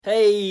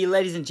Hey,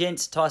 ladies and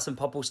gents, Tyson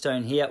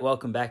Popplestone here.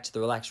 Welcome back to the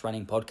Relax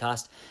Running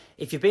Podcast.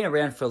 If you've been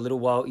around for a little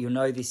while, you'll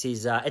know this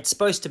is, it's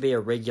supposed to be a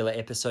regular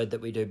episode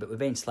that we do, but we've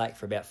been slack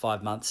for about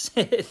 5 months.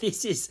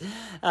 This is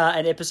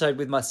an episode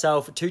with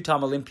myself,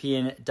 two-time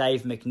Olympian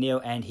Dave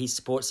McNeil and his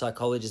sports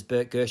psychologist,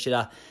 Bert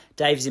Gerschutter.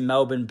 Dave's in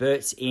Melbourne,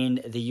 Bert's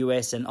in the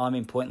US, and I'm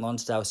in Point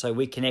Lonsdale. So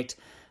we connect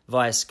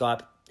via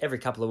Skype every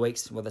couple of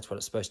weeks. Well, that's what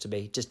it's supposed to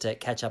be, just to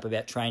catch up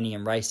about training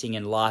and racing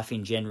and life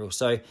in general.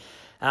 So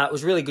it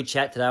was a really good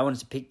chat today. I wanted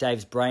to pick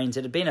Dave's brains.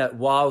 It had been a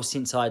while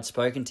since I'd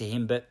spoken to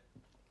him, but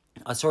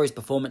I saw his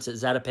performance at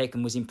Zatopek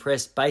and was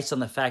impressed based on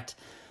the fact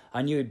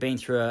I knew he'd been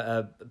through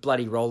a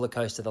bloody roller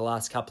coaster the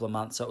last couple of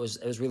months. So it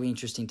was really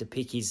interesting to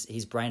pick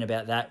his brain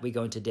about that. We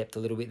go into depth a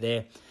little bit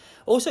there.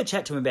 Also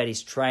chat to him about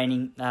his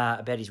training,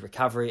 about his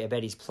recovery,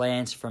 about his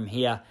plans from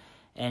here.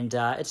 And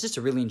it's just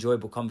a really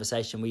enjoyable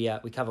conversation. We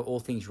cover all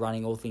things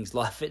running, all things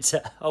life. It's I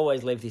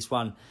always leave this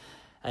one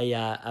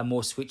a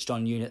more switched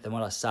on unit than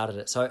when I started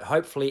it. So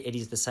hopefully it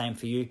is the same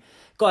for you.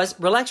 Guys,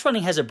 Relax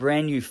Running has a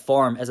brand new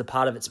forum as a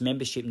part of its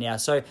membership now.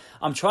 So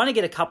I'm trying to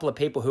get a couple of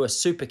people who are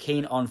super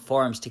keen on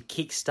forums to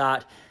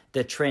kickstart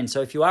the trend.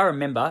 So if you are a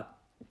member,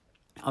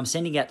 I'm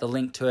sending out the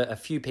link to a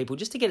few people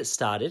just to get it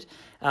started.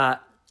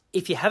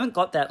 If you haven't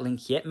got that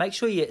link yet, make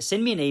sure you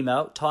send me an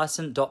email,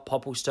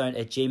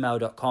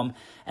 tyson.popplestone@gmail.com,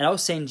 and I'll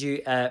send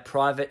you a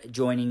private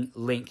joining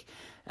link.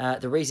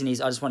 The reason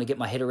is I just want to get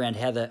my head around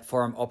how the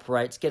forum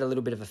operates, get a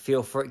little bit of a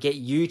feel for it, get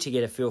you to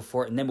get a feel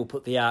for it, and then we'll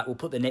put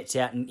the nets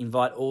out and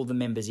invite all the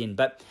members in.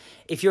 But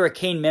if you're a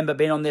keen member,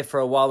 been on there for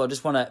a while, or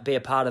just want to be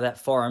a part of that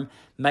forum,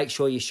 make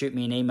sure you shoot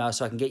me an email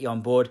so I can get you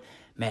on board.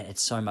 Man, it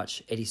is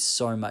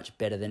so much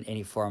better than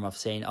any forum I've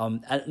seen.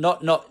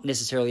 Not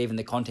necessarily even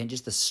the content,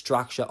 just the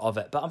structure of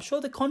it. But I'm sure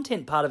the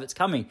content part of it's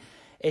coming.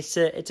 It's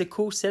a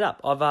cool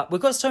setup.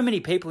 We've got so many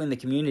people in the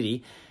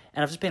community,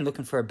 and I've just been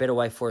looking for a better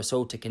way for us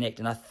all to connect.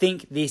 And I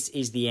think this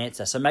is the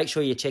answer. So make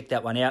sure you check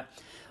that one out.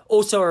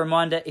 Also a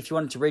reminder, if you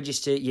wanted to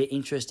register your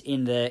interest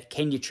in the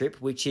Kenya trip,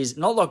 which is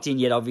not locked in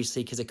yet,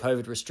 obviously, because of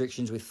COVID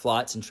restrictions with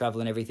flights and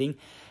travel and everything.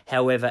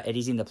 However, it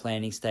is in the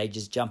planning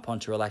stages. Jump on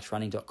to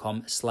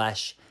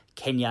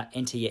relaxrunning.com/Kenya.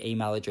 Enter your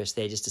email address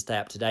there just to stay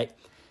up to date.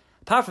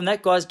 Apart from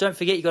that, guys, don't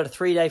forget you've got a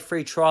 3-day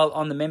free trial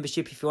on the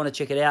membership if you want to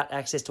check it out.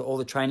 Access to all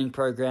the training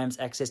programs,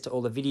 access to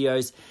all the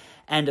videos,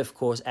 and, of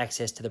course,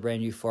 access to the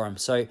brand new forum.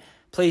 So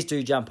please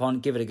do jump on,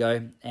 give it a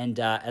go. And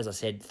as I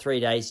said, 3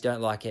 days, you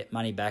don't like it,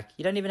 money back.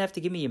 You don't even have to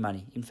give me your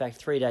money. In fact,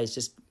 3 days,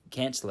 just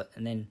cancel it,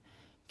 and then you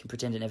can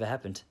pretend it never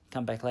happened.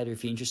 Come back later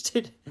if you're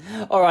interested.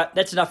 All right,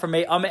 that's enough from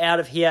me. I'm out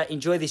of here.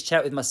 Enjoy this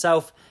chat with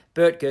myself,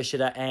 Bert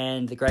Gerschutter,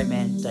 and the great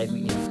man, Dave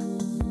McNeil.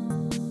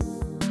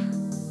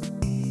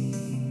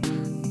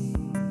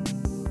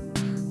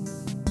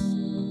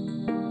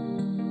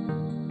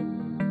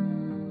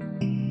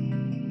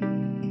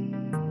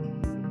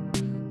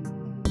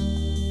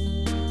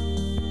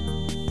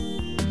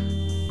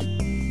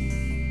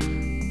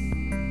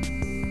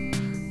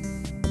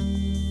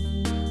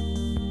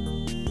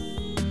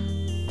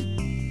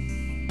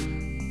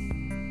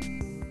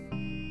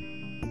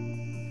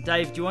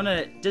 Dave, do you want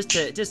to just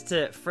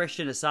to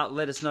freshen us up,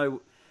 let us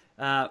know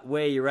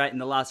where you're at in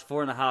the last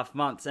 4.5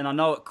 months? And I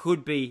know it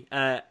could be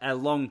a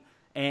long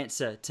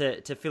answer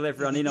to fill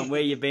everyone in on where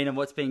you've been and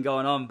what's been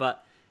going on,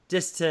 but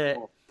just to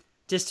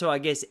I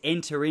guess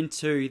enter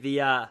into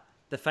the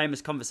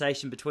famous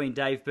conversation between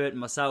Dave, Bert, and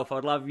myself,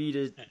 I'd love you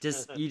to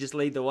just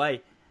lead the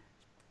way.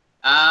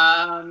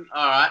 All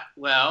right.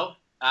 Well,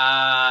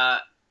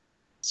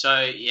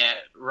 so yeah,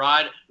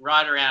 right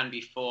around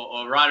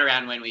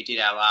when we did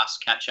our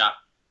last catch up.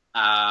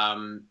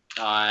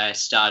 I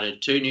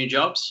started 2 new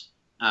jobs.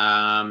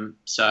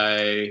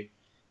 So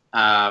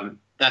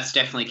that's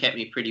definitely kept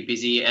me pretty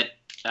busy. At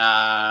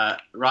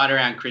right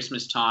around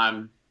Christmas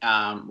time,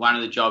 one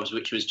of the jobs,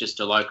 which was just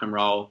a locum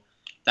role,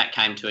 that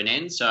came to an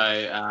end.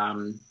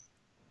 So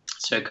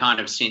so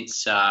kind of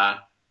since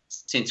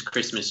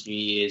Christmas, New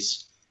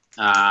Year's,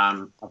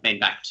 I've been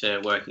back to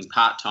working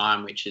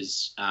part-time, which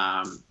has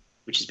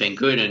been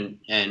good.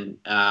 And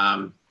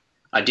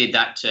I did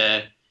that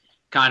to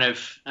kind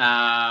of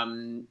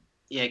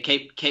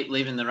keep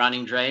living the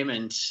running dream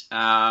and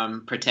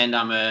pretend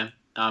I'm a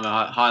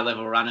high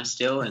level runner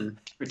still, and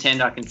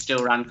pretend I can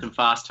still run some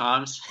fast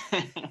times.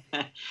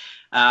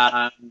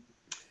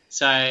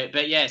 So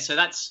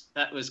that's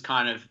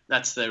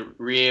the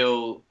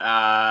real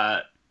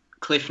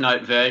cliff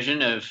note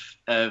version of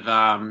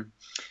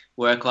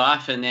work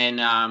life. And then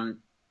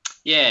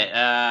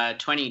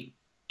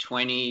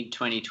 2020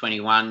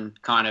 2021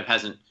 kind of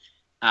hasn't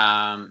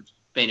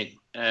been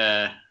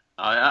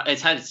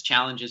it's had its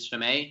challenges for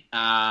me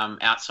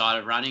outside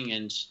of running,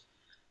 and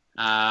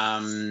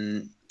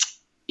I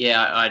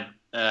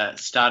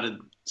started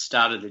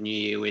the new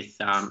year with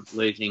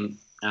losing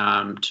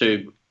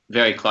 2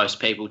 very close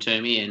people to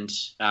me, and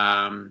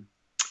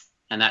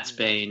that's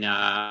been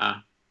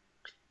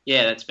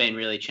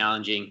really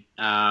challenging.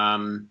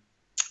 Not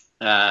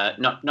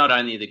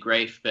only the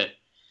grief, but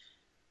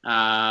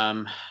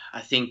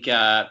I think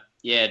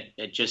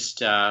it just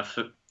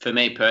for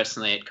me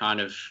personally, it kind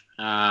of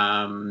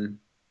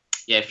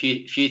a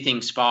few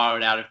things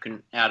spiraled out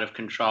of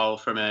control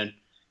from a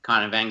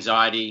kind of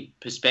anxiety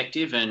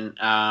perspective, and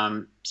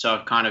so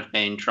I've kind of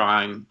been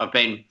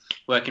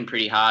working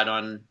pretty hard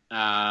on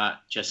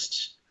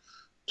just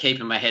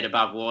keeping my head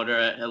above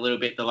water a little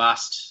bit the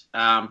last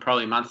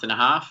probably month and a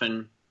half,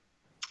 and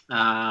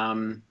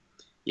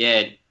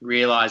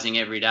realizing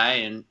every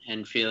day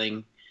and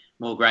feeling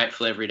more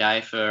grateful every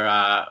day for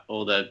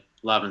all the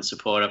love and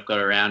support I've got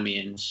around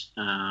me,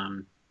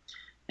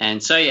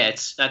 and so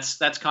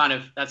that's kind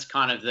of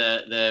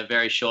the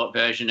very short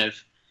version of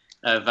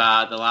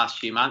the last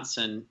few months.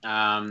 And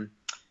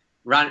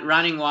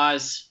running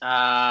wise,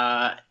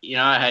 I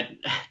had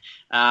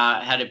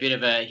a bit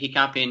of a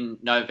hiccup in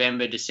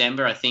November,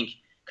 December. I think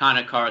kind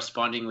of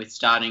corresponding with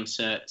starting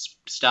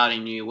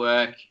new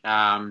work,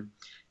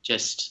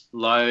 just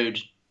load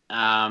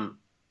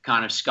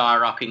kind of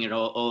skyrocketing it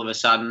all of a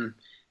sudden.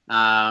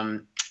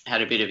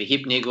 Had a bit of a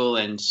hip niggle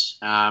and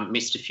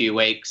missed a few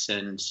weeks,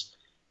 and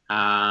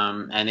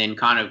then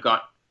kind of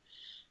got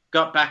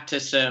back to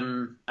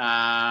some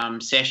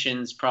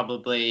sessions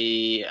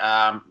probably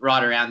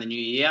right around the new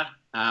year.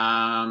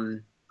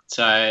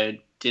 So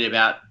did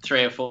about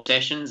 3 or 4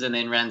 sessions and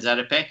then ran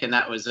Zatopek, and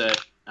that was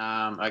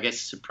I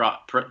guess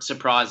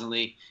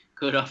surprisingly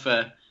good off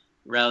a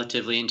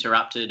relatively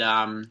interrupted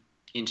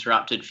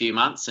few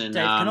months. And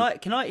Dave,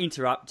 can I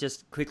interrupt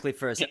just quickly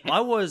for a second? I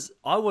was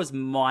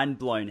mind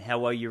blown how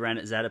well you ran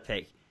at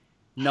Zatopek,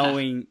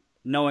 knowing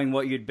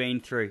what you'd been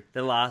through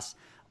the last.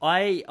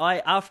 I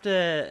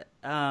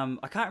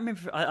can't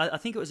remember. I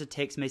think it was a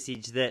text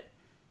message that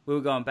we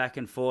were going back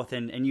and forth,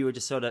 and you were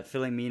just sort of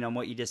filling me in on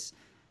what you just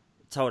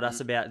told us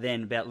about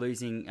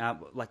losing.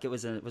 Like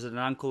was it an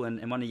uncle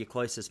and one of your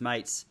closest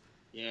mates?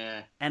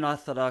 Yeah. And I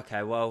thought,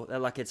 okay, well,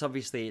 like it's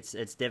obviously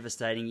it's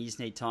devastating. You just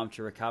need time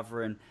to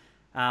recover. And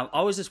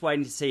I was just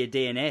waiting to see a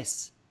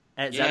DNS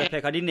at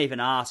Zatopek. I didn't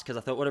even ask because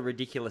I thought, what a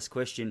ridiculous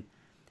question.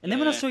 And then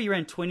when I saw you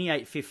ran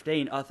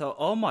 28:15, I thought,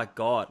 oh my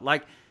God,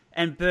 like.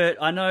 And Bert,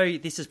 I know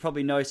this is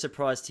probably no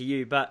surprise to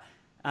you, but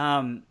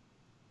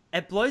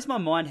it blows my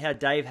mind how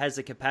Dave has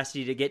the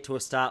capacity to get to a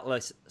start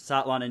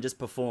line and just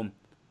perform.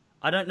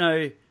 I don't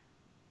know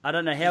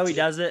how he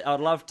does it. I'd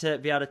love to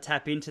be able to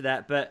tap into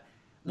that, but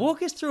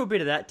walk us through a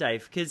bit of that,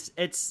 Dave, because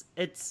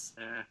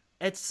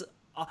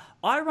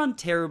I run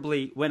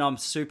terribly when I'm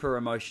super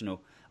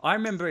emotional. I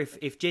remember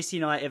if Jesse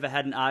and I ever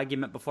had an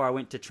argument before I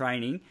went to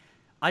training,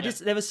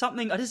 there was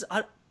something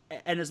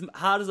and as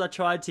hard as I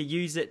tried to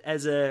use it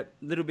as a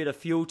little bit of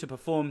fuel to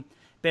perform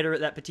better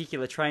at that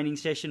particular training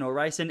session or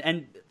race,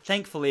 and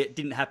thankfully it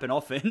didn't happen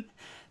often,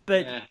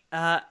 but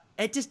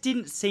it just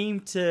didn't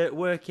seem to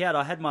work out.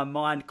 I had my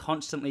mind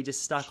constantly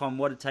just stuck on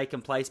what had taken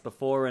place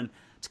before and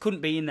just couldn't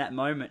be in that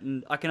moment.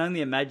 And I can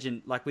only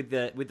imagine, like with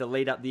the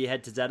lead up that you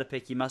had to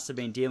Zatopek, you must have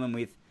been dealing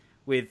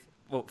with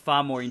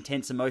far more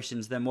intense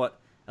emotions than what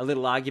a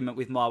little argument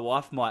with my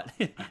wife might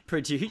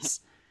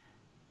produce.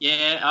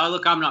 Yeah,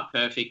 look, I'm not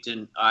perfect,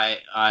 and I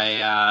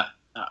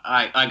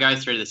go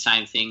through the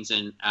same things,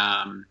 and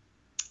I've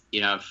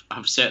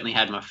certainly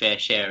had my fair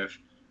share of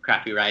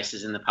crappy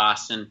races in the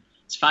past. And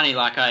it's funny,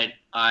 like I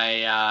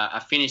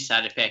finished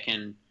Zatopek,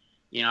 and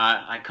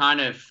I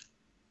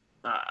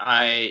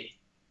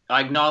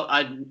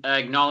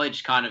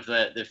acknowledged kind of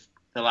the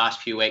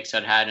last few weeks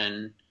I'd had,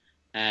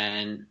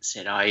 and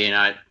said,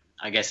 I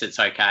guess it's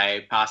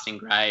okay, passing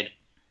grade.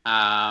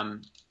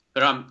 But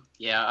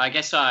I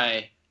guess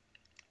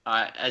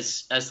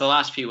as the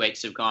last few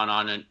weeks have gone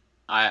on, and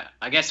I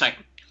guess I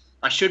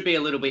should be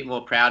a little bit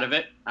more proud of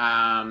it.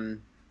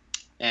 And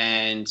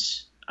I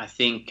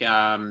think,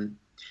 so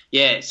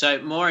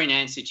more in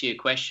answer to your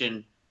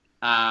question,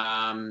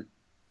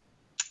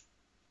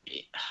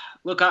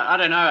 look, I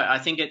don't know. I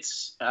think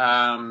it's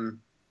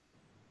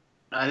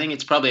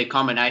probably a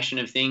combination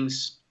of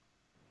things.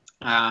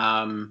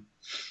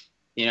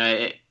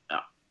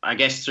 I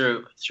guess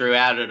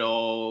throughout it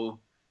all,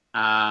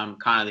 kind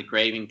of the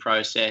grieving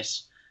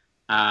process,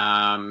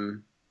 I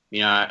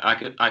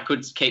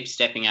could keep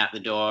stepping out the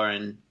door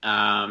and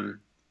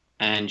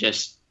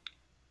just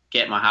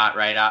get my heart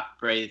rate up,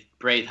 breathe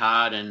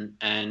hard, and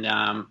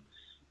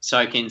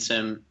soak in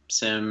some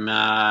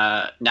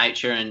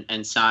nature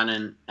and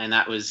sun, and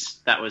that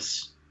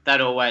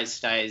always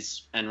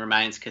stays and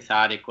remains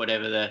cathartic,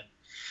 whatever's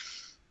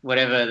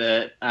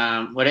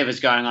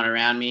going on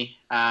around me.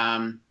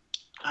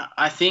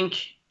 I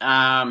think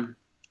one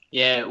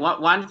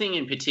thing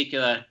in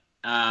particular.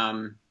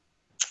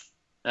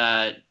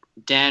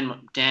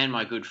 Dan,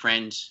 my good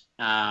friend,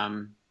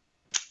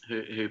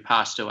 who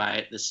passed away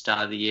at the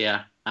start of the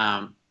year,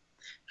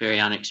 very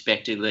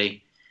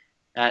unexpectedly.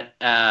 At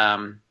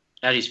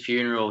his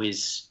funeral,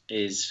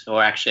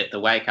 or actually at the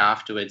wake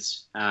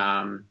afterwards,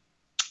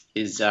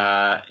 his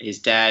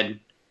dad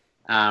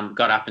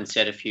got up and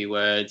said a few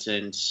words,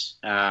 and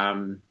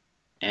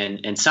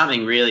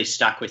something really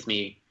stuck with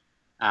me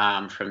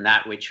from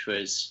that, which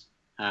was.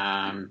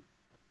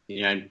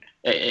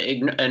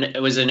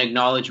 It was an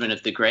acknowledgement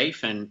of the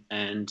grief and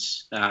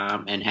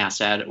how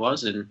sad it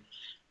was, and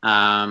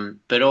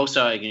but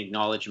also an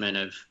acknowledgement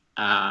of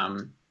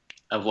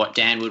what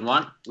Dan would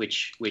want,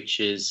 which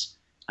is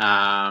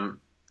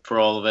for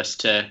all of us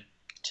to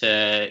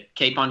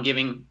keep on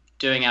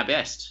doing our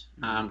best,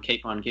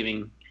 keep on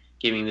giving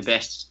the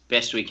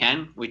best we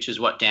can, which is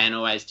what Dan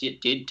always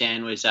did.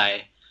 Dan was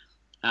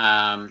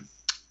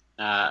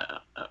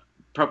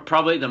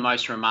probably the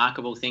most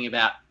remarkable thing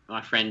about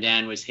my friend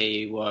Dan was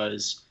he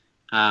was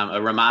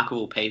a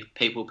remarkable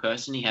people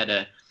person. He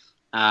had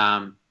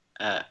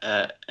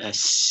a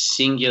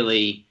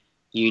singularly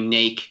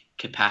unique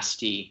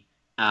capacity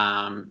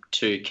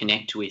to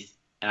connect with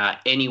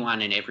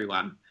anyone and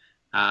everyone,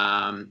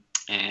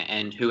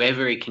 and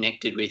whoever he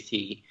connected with,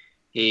 he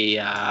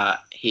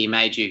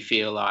made you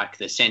feel like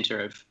the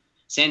center of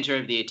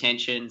the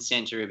attention,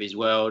 center of his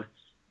world,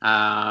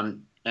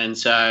 and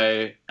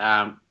so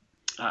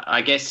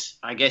I guess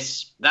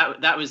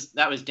that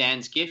was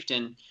Dan's gift,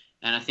 and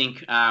I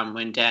think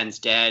when Dan's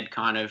dad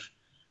kind of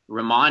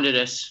reminded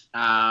us,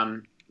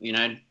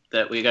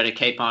 that we got to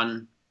keep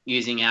on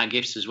using our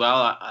gifts as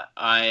well.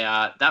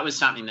 I that was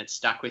something that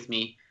stuck with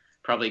me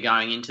probably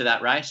going into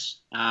that race.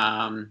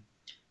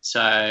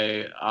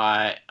 So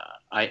I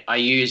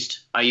used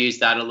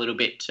that a little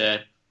bit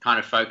to kind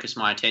of focus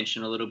my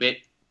attention a little bit.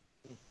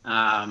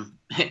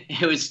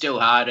 It was still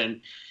hard,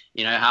 and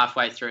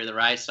halfway through the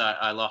race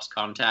I lost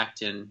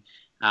contact, and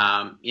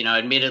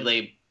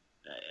admittedly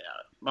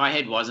my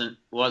head wasn't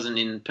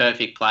in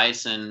perfect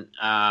place, and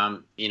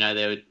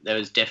there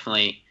was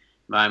definitely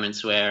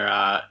moments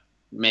where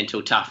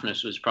mental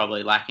toughness was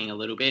probably lacking a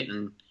little bit,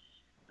 and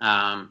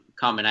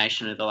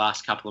combination of the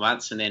last couple of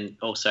months and then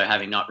also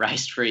having not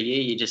raced for a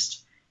year,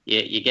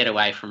 you get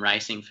away from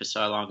racing for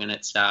so long, and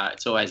it's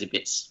always a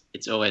bit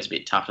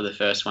tougher the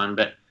first one,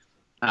 but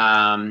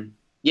that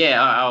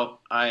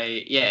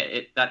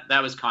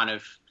was kind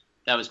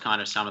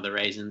of some of the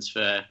reasons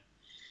for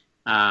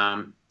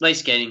at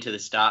least getting to the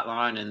start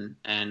line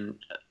and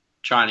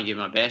trying to give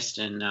my best,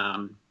 and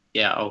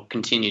I'll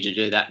continue to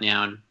do that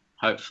now, and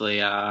hopefully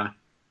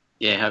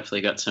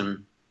got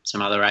some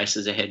other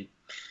races ahead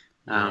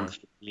for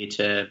you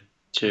to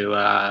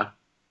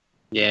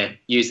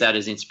use that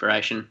as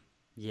inspiration.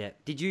 Yeah.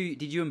 Did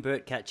you and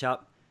Bert catch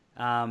up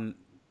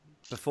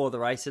before the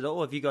race at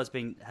all? Have you guys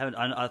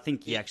I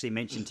think you actually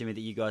mentioned to me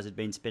that you guys had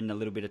been spending a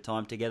little bit of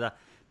time together.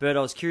 Bert,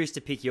 I was curious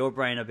to pick your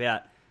brain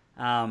about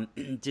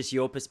just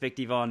your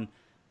perspective on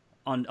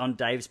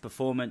Dave's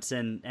performance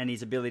and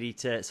his ability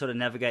to sort of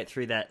navigate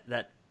through that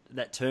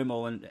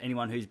turmoil, and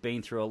anyone who's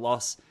been through a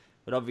loss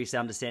would obviously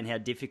understand how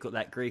difficult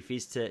that grief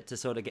is to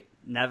sort of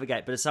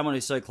navigate. But as someone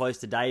who's so close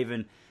to Dave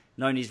and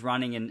known his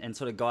running and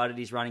sort of guided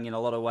his running in a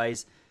lot of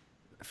ways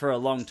for a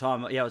long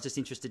time, I was just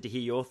interested to hear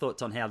your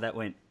thoughts on how that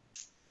went.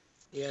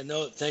 Yeah,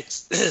 no,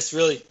 thanks. It's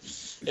really,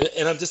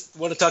 and I just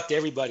want to talk to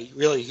everybody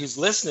really who's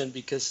listening,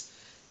 because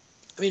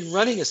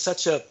running is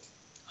such a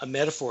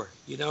metaphor,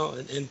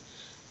 and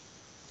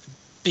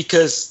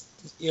because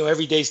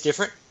every day's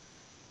different,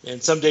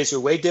 and some days are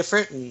way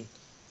different, and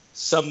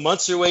some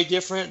months are way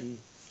different, and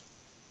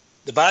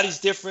the body's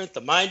different,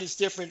 the mind is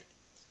different.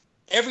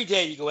 Every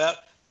day you go out,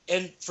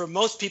 and for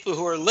most people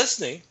who are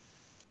listening,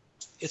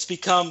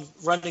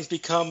 running's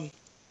become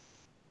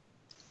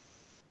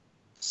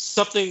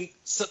something,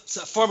 a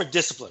form of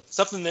discipline,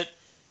 something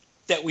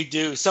that we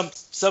do, some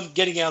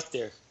getting out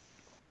there,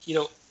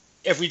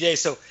 every day.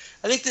 So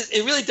I think that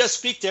it really does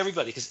speak to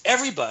everybody, because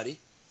everybody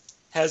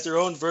has their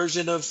own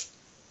version of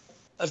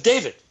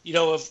David,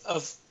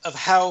 of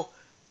how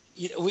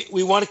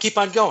we want to keep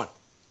on going.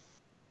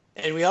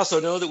 And we also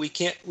know that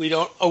we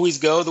don't always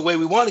go the way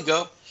we want to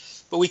go,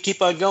 but we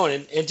keep on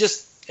going. And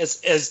just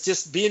as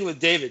just being with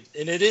David,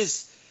 and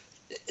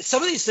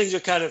some of these things are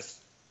kind of,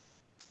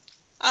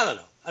 I don't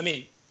know,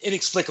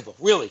 inexplicable,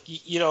 really.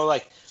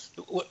 Like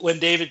when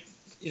David,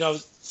 I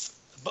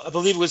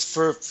believe it was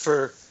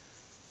for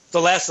the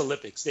last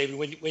Olympics, David,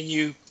 when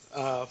you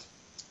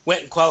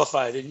went and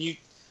qualified, and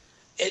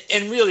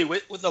really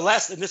with the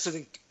last, and this was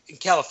in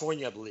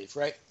California, I believe,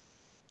 right?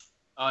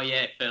 Oh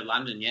yeah, for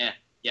London, yeah.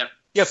 Yep.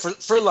 Yeah,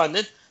 for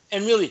London.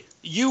 And really,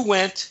 you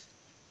went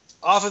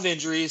off of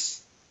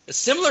injuries, a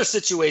similar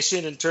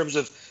situation in terms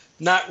of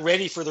not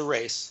ready for the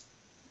race.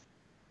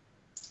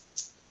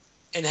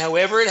 And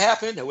however it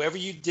happened, however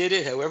you did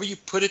it, however you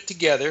put it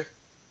together,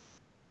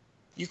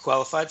 you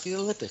qualified for the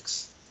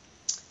Olympics.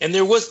 And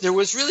there was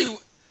really,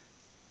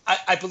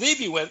 I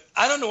believe you went,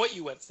 I don't know what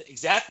you went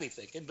exactly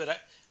thinking,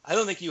 but I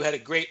don't think you had a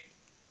great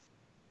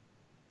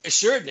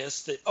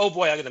assuredness that, oh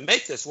boy, I'm going to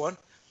make this one.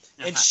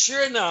 Uh-huh. And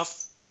sure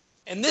enough,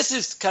 and this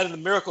is kind of the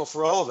miracle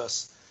for all of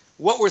us,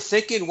 what we're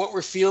thinking, what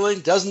we're feeling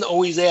doesn't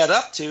always add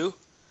up to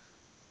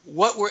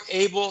what we're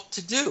able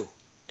to do.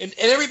 And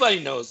everybody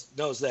knows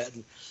that.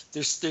 And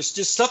there's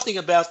just something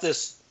about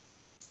this.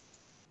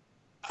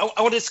 I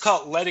want to just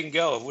call it letting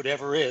go of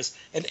whatever is.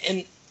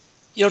 And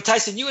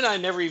Tyson, you and I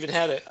never even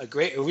had a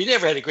great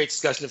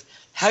discussion of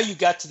how you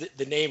got to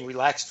the name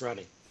Relaxed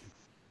Running.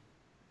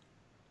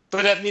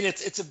 But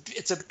it's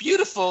a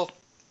beautiful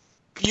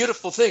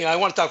thing. I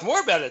want to talk more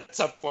about it at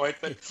some point,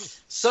 but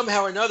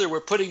somehow or another, we're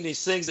putting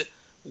these things that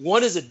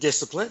one is a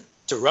discipline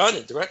to run,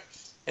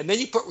 and and then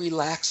you put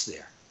relax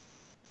there.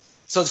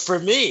 So for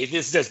me,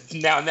 this is just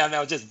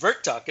now just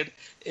Bert talking,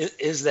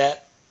 is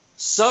that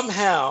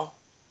somehow,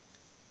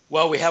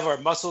 well, we have our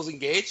muscles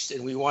engaged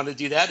and we want to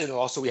do that, and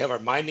also we have our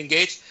mind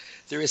engaged.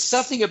 There is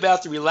something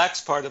about the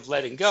relaxed part of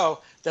letting go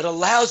that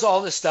allows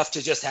all this stuff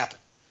to just happen.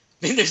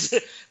 I mean,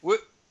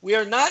 we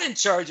are not in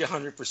charge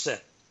 100%.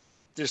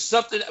 There's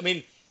something, I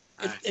mean,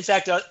 in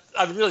fact,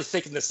 I've really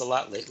thinking this a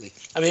lot lately.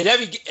 I mean, at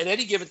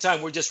any given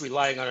time, we're just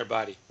relying on our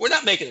body. We're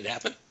not making it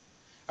happen.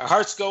 Our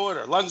heart's going,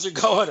 our lungs are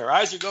going, our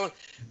eyes are going.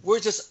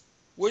 We're just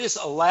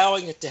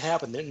allowing it to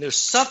happen. And there's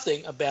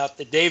something about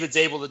that David's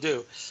able to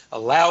do,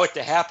 allow it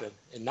to happen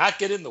and not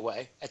get in the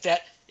way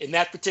in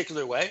that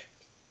particular way.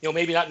 You know,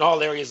 maybe not in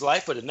all areas of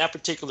life, but in that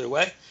particular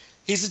way,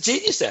 he's a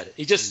genius at it.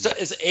 He just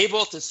is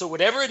able to, so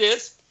whatever it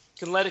is,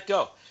 can let it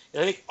go.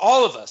 And I think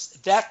all of us,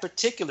 that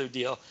particular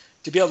deal,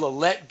 to be able to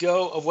let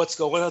go of what's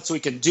going on so we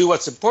can do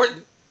what's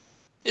important,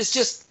 it's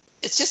a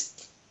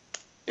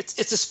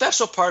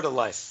special part of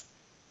life.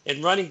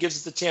 And running gives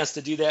us the chance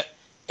to do that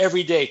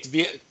every day, to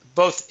be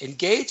both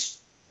engaged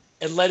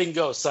and letting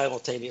go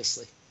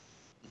simultaneously.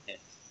 Yeah.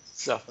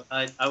 So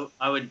I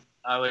would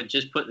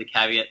just put the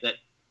caveat that,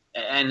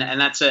 and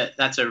that's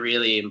a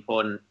really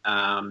important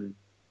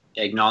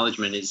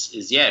acknowledgement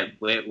is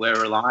we're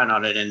relying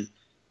on it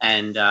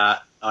and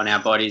on our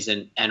bodies,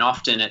 and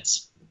often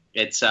it's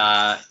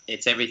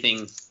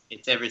everything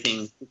 6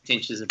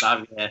 inches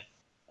above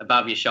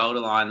your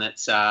shoulder line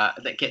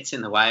that gets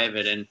in the way of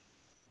it. And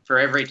for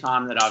every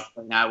time that I've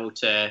been able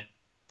to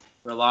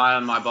rely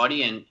on my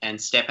body and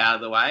step out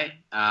of the way,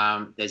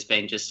 there's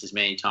been just as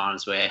many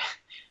times where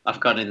I've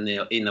got in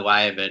the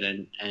way of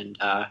it,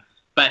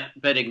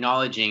 but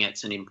acknowledging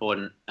it's an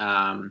important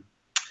part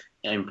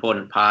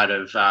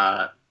of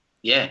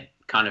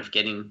kind of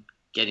getting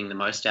the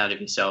most out of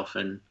yourself.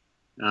 And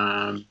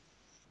I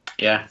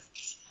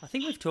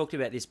think we've talked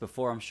about this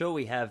before, I'm sure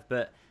we have,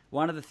 but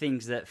one of the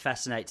things that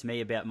fascinates me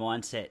about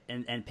mindset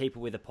and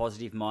people with a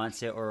positive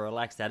mindset or a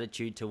relaxed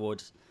attitude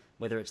towards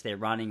whether it's their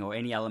running or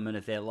any element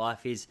of their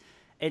life is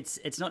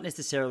it's not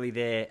necessarily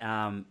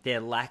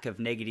their lack of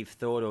negative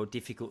thought or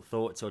difficult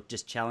thoughts or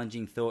just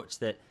challenging thoughts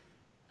that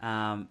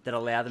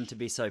allow them to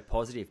be so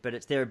positive, but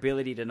it's their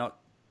ability to not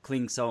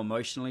cling so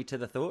emotionally to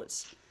the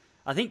thoughts.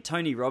 I think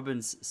Tony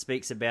Robbins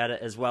speaks about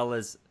it, as well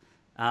as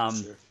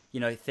sure.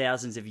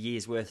 Thousands of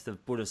years worth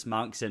of Buddhist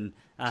monks and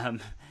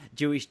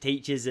Jewish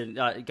teachers, and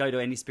go to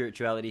any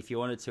spirituality if you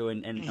wanted to,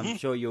 and I'm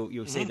sure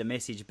you'll see the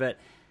message. But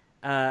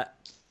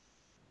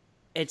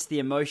it's the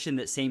emotion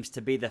that seems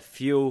to be the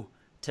fuel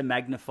to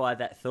magnify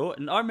that thought.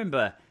 And I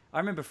remember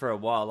for a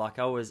while, like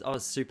I was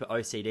super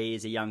OCD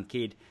as a young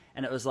kid,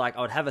 and it was like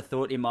I would have a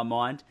thought in my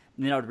mind,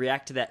 and then I would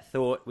react to that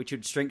thought, which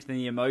would strengthen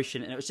the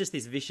emotion, and it was just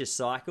this vicious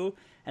cycle.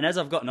 And as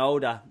I've gotten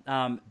older,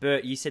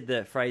 Bert, you said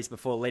the phrase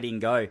before, letting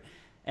go.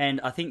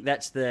 And I think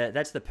that's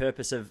the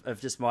purpose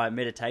of just my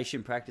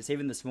meditation practice.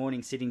 Even this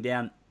morning, sitting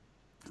down,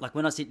 like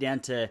when I sit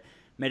down to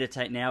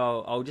meditate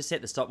now, I'll just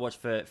set the stopwatch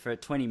for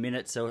 20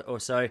 minutes or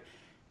so.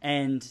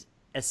 And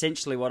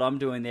essentially what I'm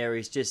doing there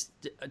is just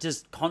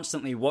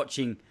constantly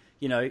watching,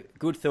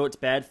 good thoughts,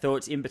 bad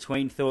thoughts, in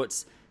between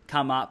thoughts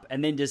come up,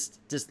 and then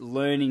just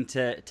learning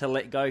to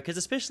let go. Because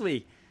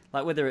especially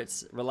like whether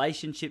it's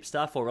relationship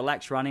stuff or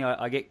relaxed running,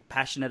 I get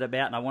passionate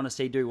about and I want to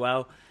see do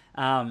well.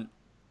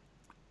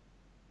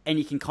 And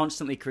you can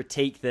constantly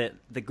critique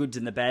the goods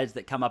and the bads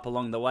that come up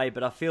along the way.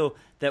 But I feel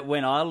that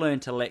when I learn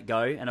to let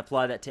go and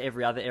apply that to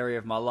every other area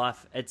of my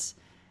life, it's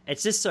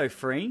just so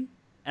freeing.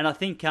 And I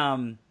think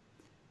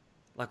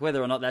like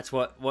whether or not that's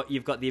what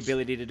you've got the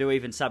ability to do,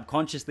 even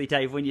subconsciously,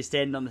 Dave, when you're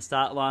standing on the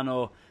start line,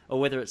 or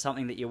whether it's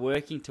something that you're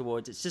working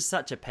towards, it's just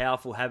such a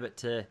powerful habit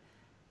to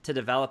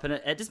develop, and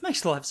it just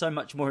makes life so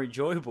much more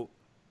enjoyable.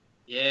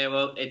 Yeah,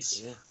 well,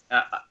 it's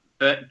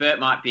Bert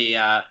might be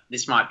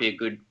this might be a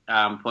good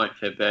point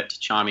for Bert to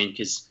chime in,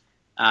 because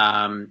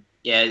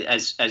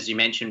as you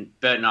mentioned,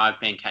 Bert and I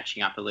have been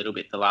catching up a little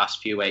bit the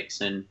last few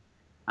weeks, and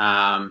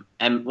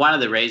one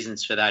of the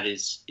reasons for that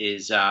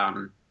is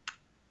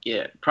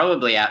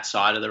probably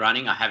outside of the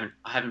running. I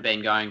haven't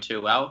been going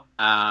too well,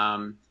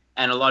 and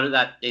a lot of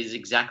that is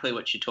exactly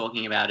what you're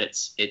talking about.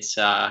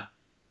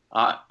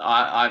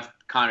 I've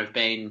kind of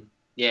been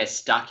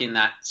stuck in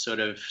that sort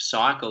of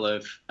cycle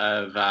of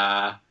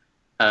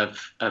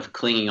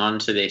clinging on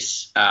to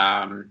this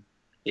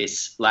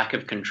this lack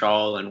of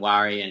control and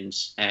worry, and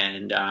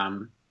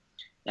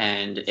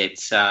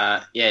it's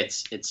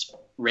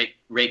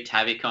wreaked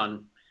havoc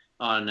on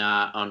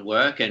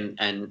work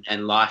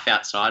and life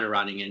outside of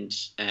running, and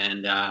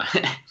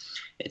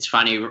it's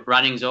funny,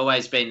 running's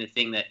always been the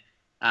thing that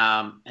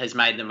has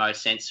made the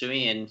most sense to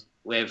me, and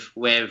we've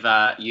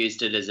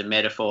used it as a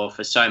metaphor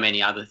for so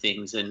many other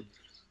things, and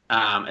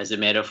as a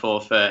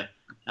metaphor for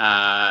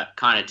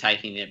kind of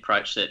taking the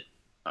approach that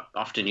I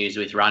often use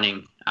with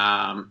running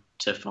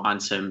to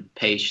find some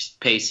peace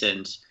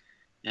and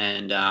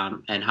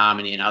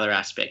harmony in other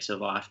aspects of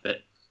life.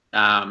 But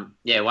one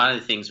of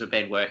the things we've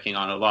been working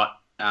on a lot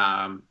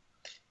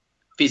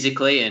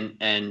physically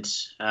and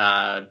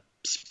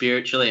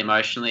spiritually,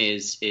 emotionally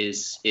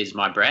is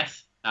my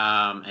breath.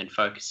 and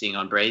focusing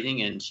on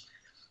breathing. And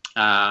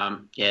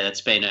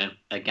that's been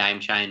a game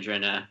changer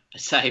and a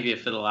saviour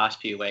for the last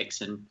few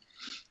weeks. And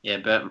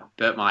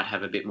Bert might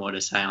have a bit more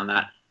to say on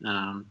that.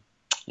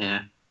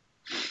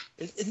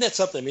 Isn't that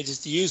something? I mean,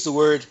 just to use the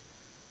word,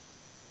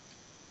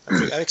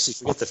 I actually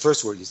forget the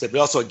first word you said, but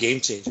also a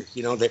game changer.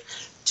 That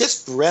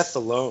just breath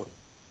alone,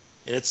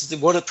 and it's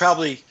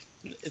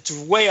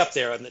way up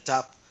there on the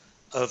top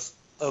of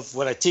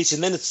what I teach.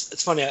 And then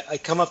it's funny. I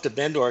come up to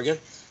Bend, Oregon,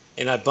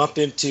 and I bump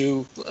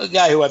into a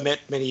guy who I met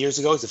many years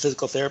ago. He's a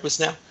physical therapist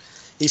now.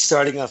 He's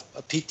starting a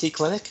PT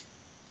clinic,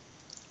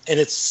 and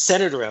it's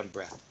centered around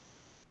breath.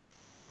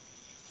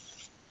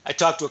 I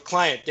talked to a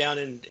client down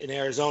in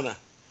Arizona,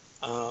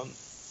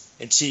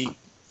 and she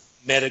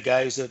met a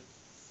guy who's a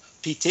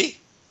PT,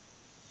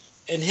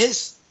 and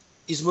he's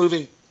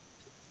moving.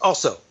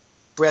 Also,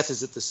 breath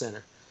is at the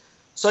center.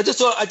 So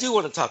I do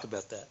want to talk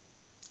about that.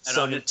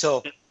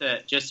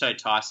 Just so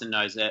Tyson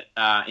knows that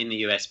in the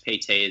US,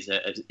 PT is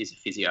a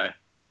physio.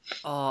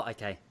 Oh,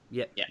 okay.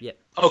 Yep.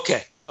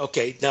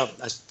 Okay. Now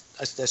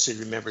I should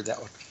remember that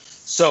one.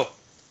 So,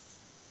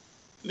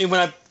 I mean,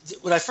 when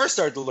I first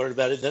started to learn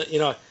about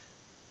it,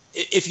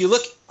 if you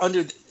look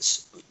under,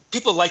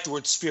 people like the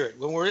word spirit.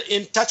 When we're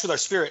in touch with our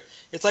spirit,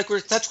 it's like we're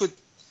in touch with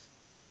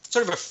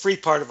sort of a free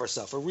part of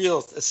ourselves,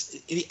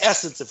 the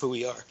essence of who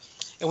we are.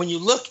 And when you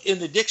look in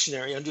the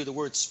dictionary under the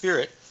word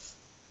spirit,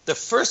 the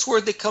first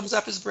word that comes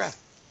up is breath.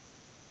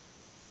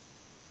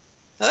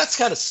 Now that's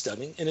kind of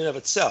stunning in and of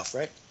itself,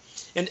 right?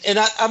 And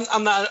I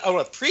don't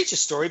want to preach a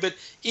story, but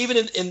even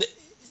in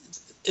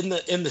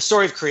the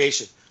story of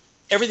creation,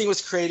 everything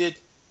was created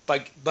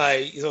by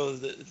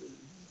the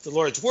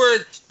Lord's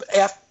word.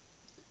 But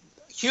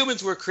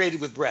humans were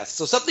created with breath,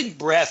 so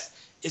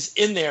breath is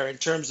in there in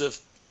terms of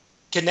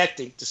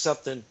connecting to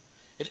something,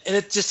 and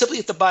it's just simply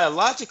at the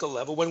biological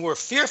level. When we're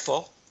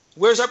fearful,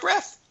 where's our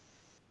breath?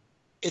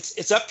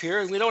 It's up here,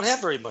 and we don't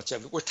have very much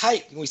of it. We're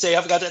tight, and we say,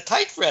 I've got a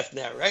tight breath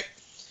now, right?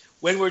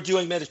 When we're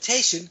doing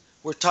meditation,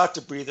 we're taught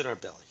to breathe in our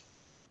belly.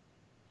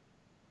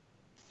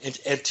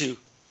 And to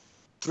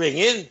bring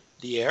in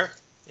the air,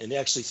 and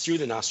actually through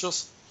the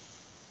nostrils.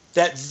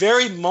 That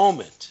very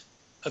moment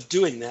of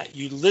doing that,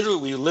 we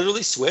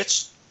literally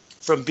switch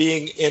from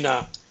being in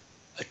a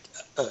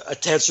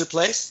tenser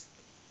place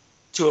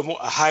to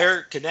a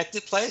higher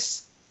connected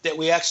place, that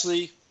we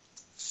actually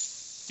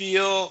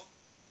feel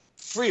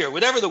freer,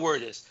 whatever the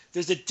word is.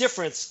 There's a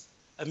difference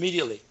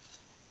immediately.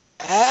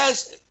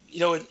 As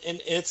and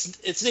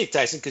it's neat,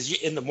 Tyson, because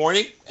in the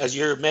morning, as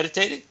you're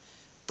meditating,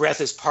 breath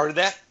is part of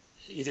that,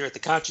 either at the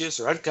conscious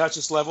or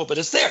unconscious level, but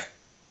it's there.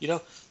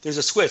 There's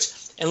a switch.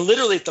 And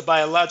literally at the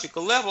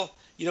biological level,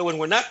 when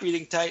we're not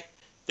breathing tight,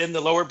 then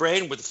the lower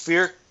brain where the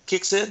fear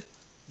kicks in.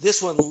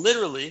 This one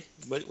literally,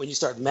 when you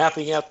start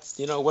mapping out,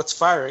 what's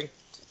firing,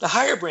 the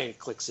higher brain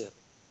clicks in,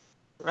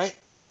 right?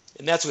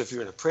 And that's if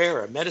you're in a prayer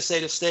or a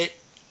meditative state.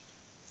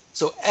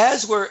 So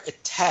as we're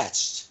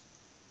attached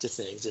to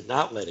things and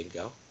not letting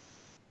go,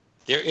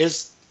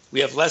 we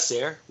have less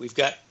air,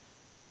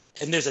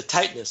 and there's a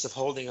tightness of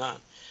holding on.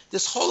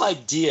 This whole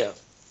idea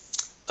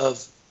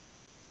of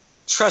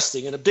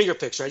trusting in a bigger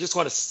picture, I just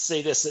want to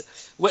say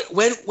this,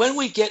 when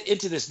we get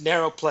into this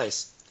narrow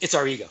place, it's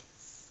our ego.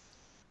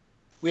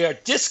 We are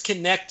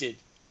disconnected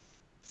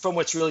from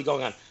what's really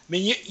going on. I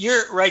mean,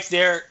 you're right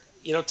there,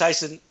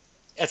 Tyson,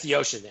 at the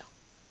ocean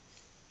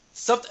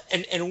now.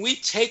 And we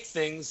take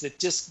things that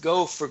just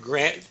go for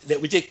granted,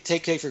 that we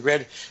take for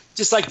granted,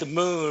 just like the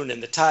moon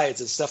and the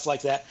tides and stuff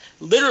like that.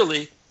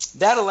 Literally,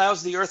 that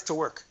allows the earth to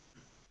work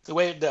the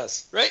way it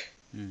does, right?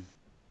 Mm.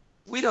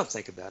 We don't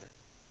think about it.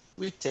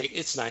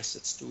 It's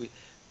nice,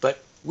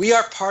 but we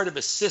are part of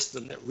a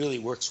system that really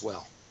works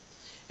well.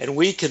 And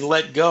we can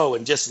let go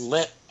and just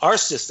let our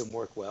system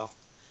work well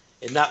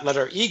and not let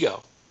our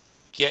ego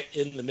get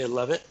in the middle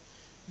of it.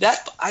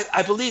 That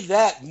I believe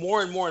that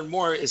more and more and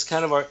more is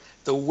kind of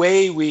the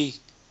way we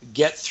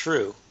get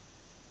through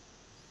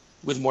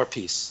with more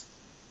peace.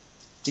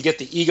 To get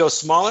the ego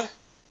smaller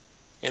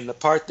and the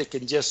part that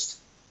can just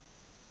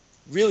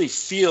really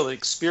feel and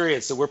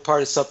experience that we're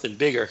part of something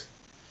bigger.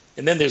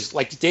 And then there's,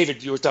 like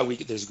David, you were talking,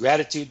 there's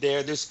gratitude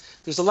there. There's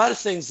a lot of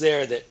things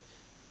there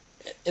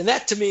and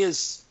that to me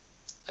is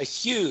a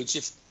huge,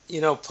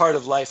 part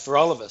of life for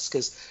all of us,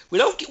 because we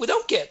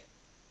don't get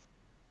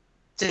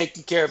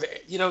taken care of.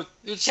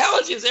 The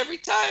challenges every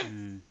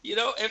time.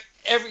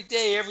 Every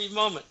day, every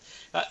moment.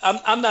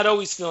 I'm not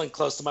always feeling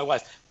close to my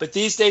wife, but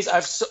these days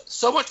I'm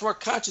so much more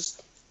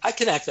conscious. I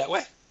can act that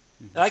way,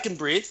 and I can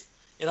breathe,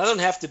 and I don't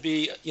have to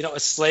be a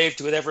slave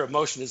to whatever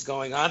emotion is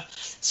going on.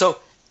 So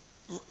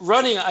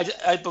running,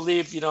 I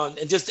believe,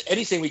 and just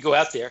anything we go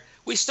out there,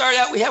 we start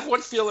out, we have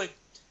one feeling,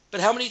 but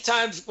how many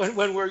times when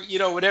we're,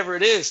 whatever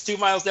it is, 2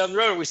 miles down the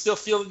road, are we still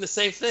feeling the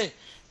same thing?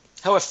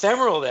 How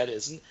ephemeral that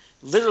is. And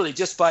literally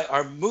just by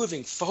our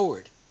moving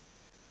forward,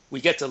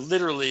 we get to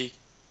literally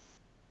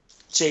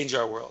change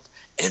our world.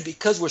 And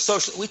because we're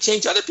social, we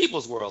change other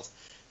people's world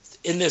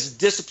in this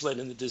discipline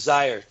and the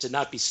desire to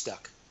not be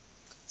stuck.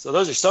 So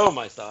those are some of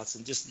my thoughts.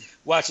 And just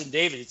watching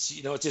David,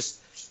 it's,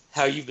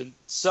 how you've been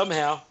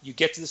somehow you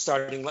get to the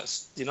starting,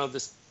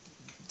 the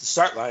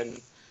start line.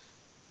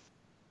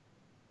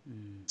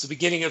 It's the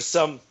beginning of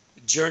some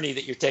journey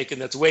that you're taking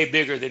that's way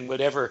bigger than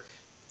whatever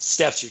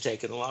steps you're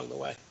taking along the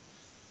way.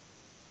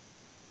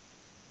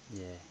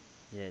 Yeah,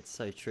 it's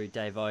so true,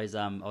 Dave. I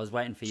was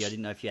waiting for you. I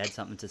didn't know if you had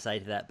something to say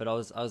to that, but I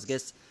was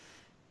guess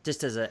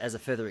just as a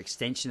further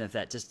extension of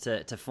that, just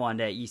to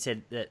find out. You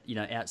said that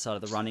outside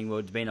of the running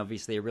world, it's been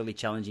obviously a really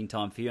challenging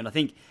time for you, and I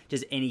think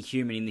just any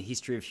human in the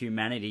history of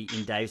humanity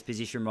in Dave's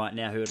position right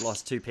now, who had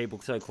lost two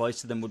people so close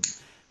to them, would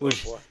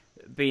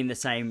be in the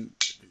same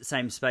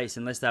space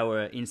unless they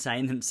were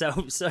insane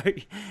themselves. So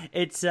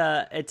it's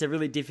a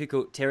really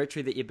difficult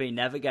territory that you've been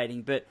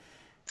navigating, but.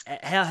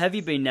 How have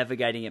you been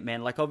navigating it,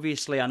 man? Like,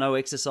 obviously, I know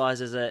exercise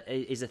is a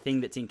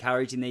thing that's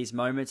encouraged in these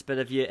moments. But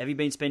have you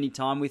been spending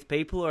time with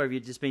people, or have you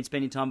just been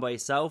spending time by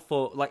yourself,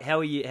 or like how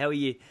are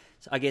you?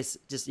 I guess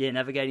just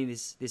navigating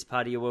this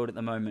part of your world at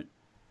the moment.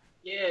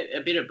 Yeah,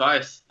 a bit of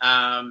both.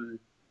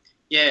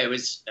 It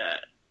was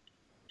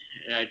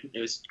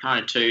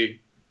kind of two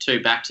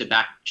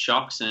back-to-back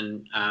shocks,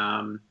 and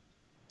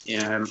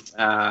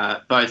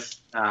both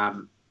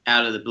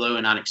out of the blue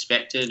and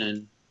unexpected,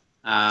 and.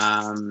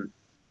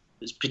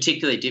 It was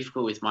particularly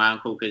difficult with my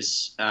uncle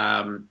because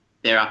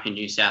they're up in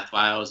New South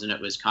Wales, and it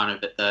was kind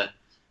of at the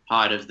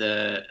height of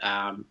the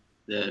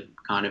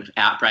kind of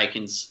outbreak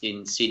in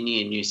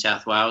Sydney and New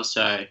South Wales.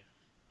 So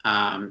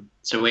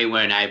we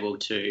weren't able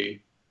to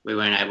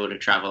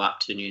travel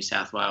up to New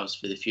South Wales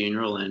for the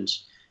funeral, and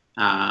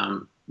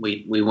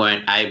we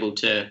weren't able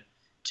to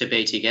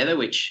be together,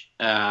 which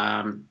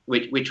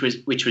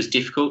was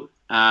difficult.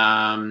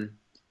 But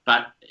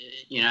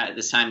at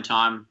the same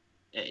time.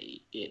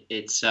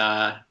 It's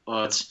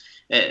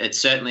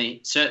certainly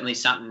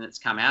something that's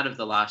come out of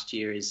the last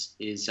year is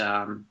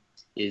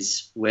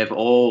we've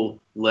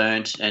all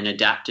learnt and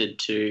adapted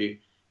to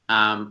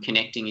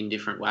connecting in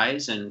different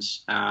ways, and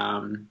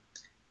so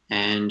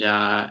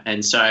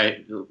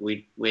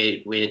we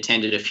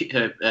attended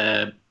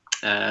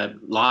a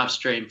live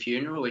stream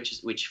funeral,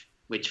 which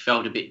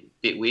felt a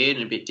bit weird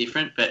and a bit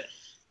different, but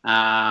we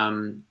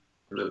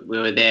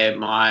were there,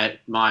 my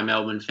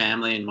Melbourne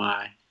family and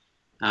my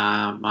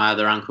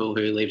other uncle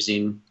who lives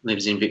in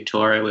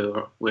Victoria.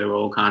 We were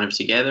all kind of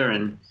together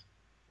and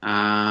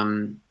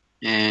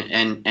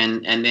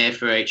there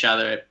for each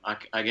other,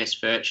 I guess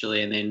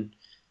virtually. And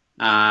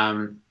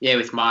then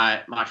with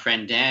my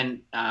friend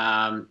Dan,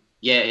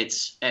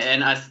 this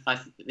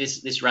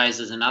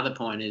raises another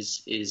point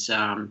is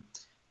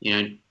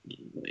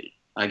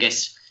I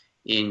guess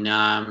in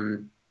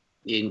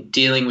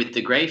dealing with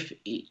the grief,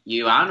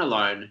 you aren't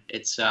alone.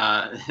 It's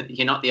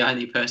you're not the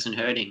only person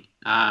hurting.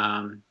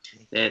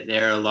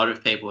 There are a lot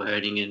of people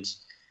hurting, and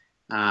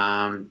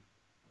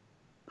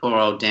poor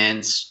old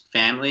Dan's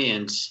family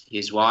and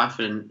his wife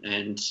and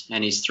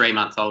his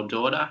 3-month-old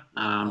daughter,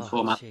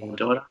 4-month-old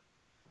daughter.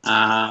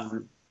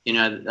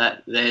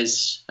 That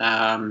there's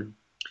I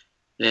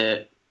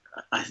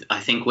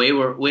think we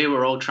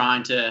were all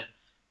trying to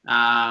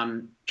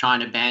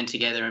band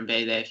together and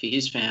be there for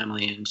his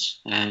family,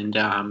 and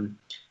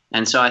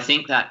so I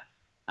think that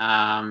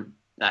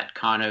that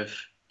kind of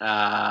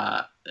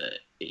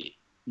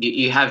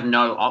you have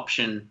no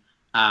option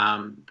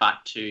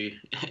but to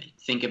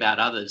think about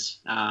others,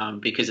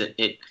 because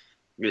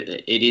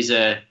it's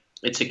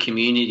a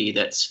community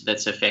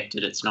that's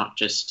affected. It's not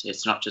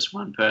just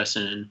one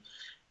person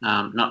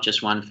and not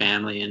just one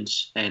family, and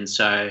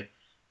so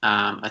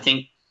I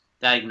think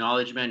that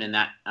acknowledgement and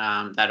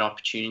that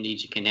opportunity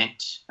to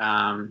connect,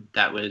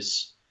 that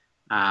was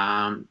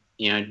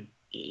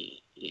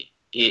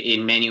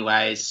in many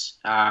ways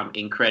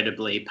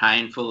incredibly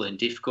painful and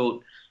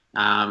difficult,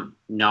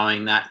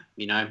 knowing that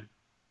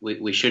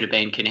we should have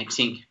been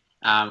connecting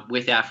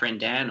with our friend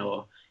Dan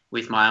or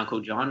with my Uncle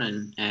John,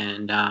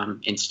 and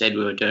instead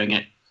we were doing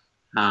it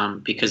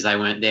because they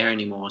weren't there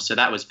anymore. So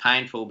that was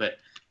painful, but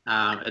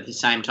at the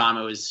same time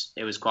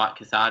it was quite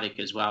cathartic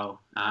as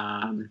well.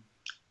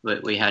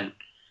 We had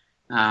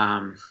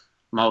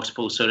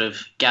multiple sort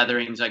of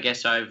gatherings, I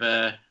guess,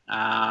 over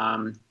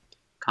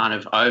kind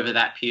of over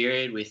that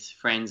period with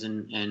friends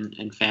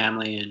and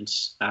family, and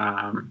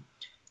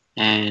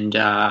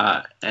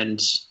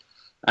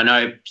I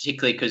know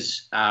particularly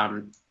because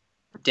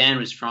Dan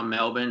was from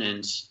Melbourne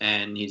and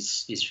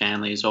his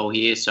family is all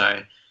here,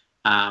 so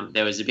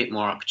there was a bit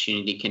more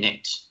opportunity to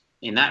connect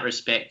in that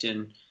respect,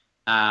 and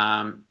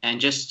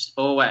just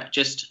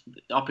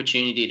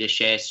opportunity to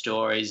share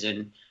stories,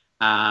 and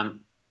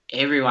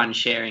everyone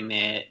sharing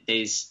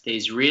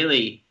these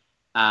really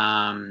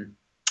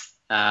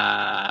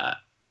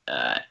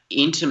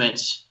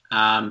intimate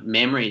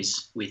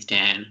memories with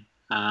Dan,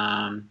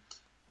 and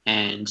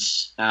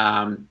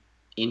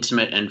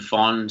intimate and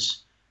fond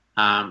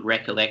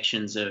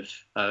recollections of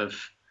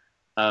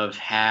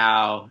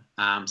how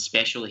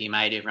special he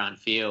made everyone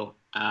feel.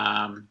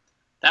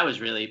 That was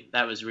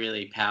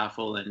really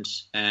powerful, and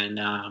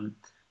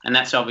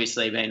that's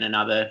obviously been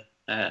another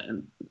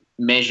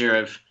measure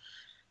of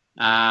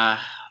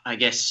I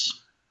guess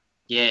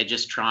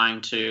just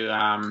trying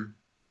to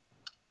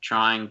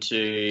trying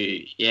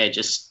to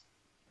just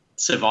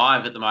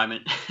survive at the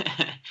moment.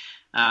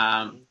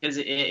 Because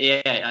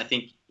I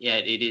think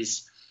it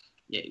is.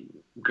 Yeah,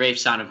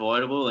 grief's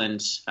unavoidable,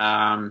 and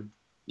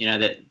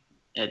that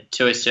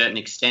to a certain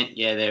extent,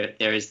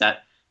 there is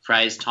that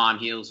phrase, "Time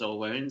heals all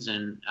wounds,"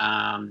 and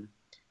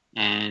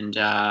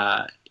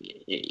the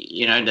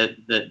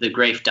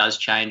grief does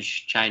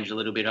change a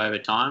little bit over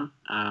time.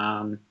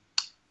 I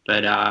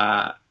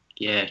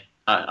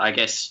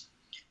guess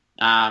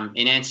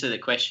in answer to the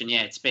question,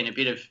 it's been a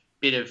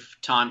bit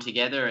of time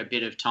together, a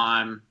bit of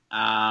time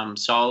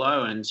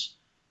solo, and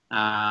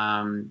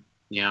I'm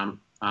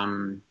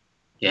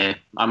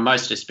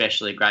most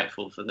especially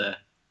grateful for the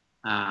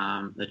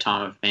time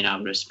I've been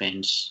able to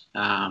spend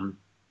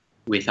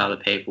with other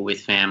people, with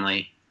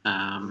family,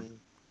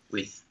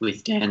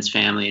 with Dan's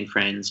family and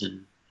friends,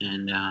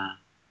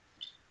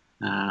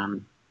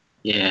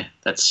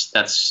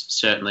 that's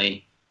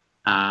certainly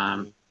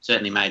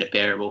made it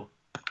bearable.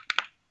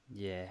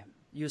 Yeah,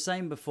 you were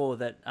saying before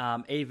that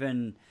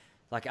even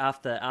like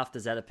after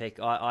Zatopek,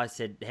 I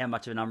said how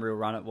much of an unreal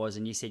run it was,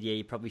 and you said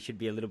you probably should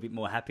be a little bit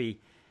more happy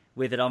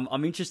with it.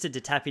 I'm interested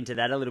to tap into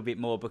that a little bit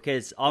more,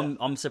 because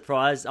I'm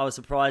surprised. I was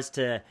surprised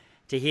to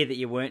hear that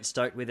you weren't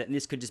stoked with it, and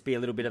this could just be a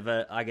little bit of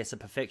a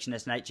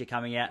perfectionist nature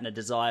coming out and a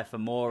desire for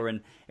more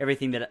and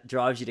everything that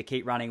drives you to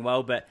keep running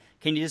well. But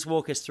can you just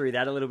walk us through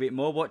that a little bit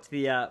more? What's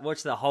the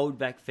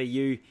holdback for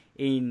you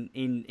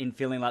in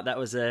feeling like that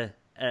was a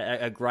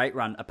great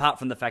run, apart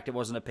from the fact it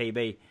wasn't a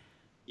PB?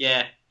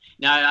 Yeah,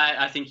 no,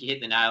 I think you hit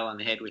the nail on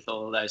the head with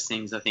all of those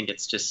things. I think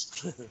it's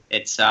just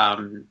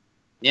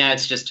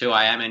it's just who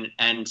I am,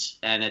 and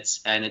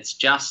it's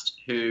just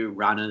who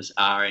runners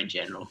are in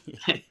general.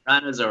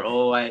 Runners are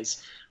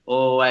always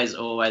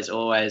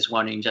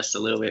wanting just a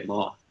little bit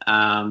more.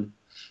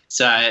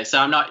 So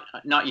I'm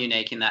not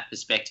unique in that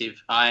perspective.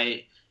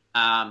 I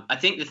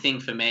think the thing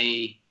for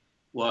me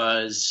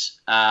was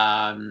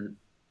at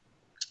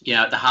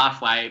the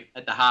halfway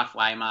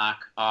mark,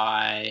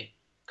 I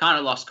kind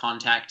of lost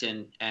contact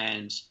and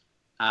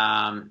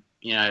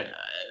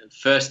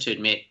first to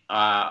admit,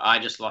 I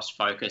just lost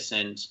focus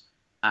and,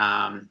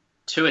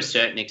 to a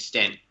certain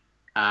extent,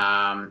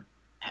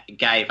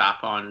 gave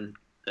up on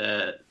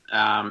the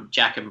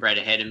Jack and Brett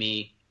ahead of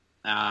me.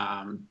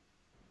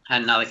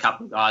 Had another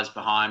couple of guys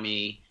behind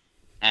me,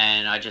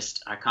 and I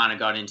kind of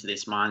got into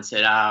this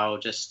mindset. I'll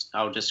just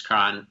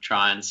try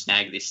and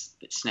snag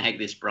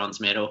this bronze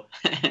medal,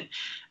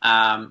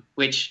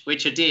 which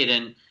I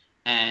did,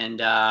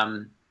 and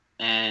I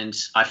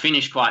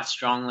finished quite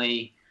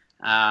strongly.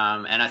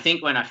 And I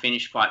think when I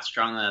finished quite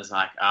strongly, I was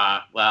like,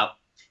 well,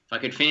 if I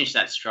could finish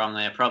that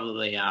strongly, I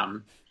probably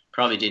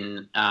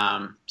didn't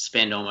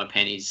spend all my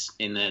pennies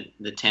in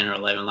the 10 or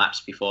 11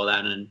 laps before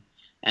that.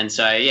 And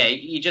so,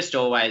 you just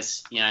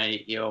always,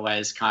 you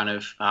always kind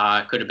of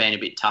could have been a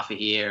bit tougher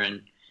here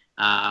and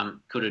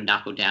could have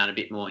knuckled down a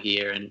bit more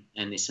here and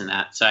this and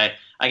that. So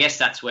I guess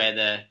that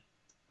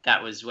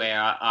was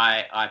where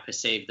I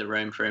perceived the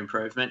room for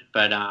improvement.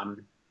 But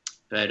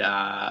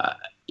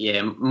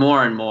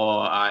more and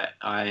more, I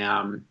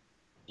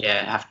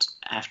have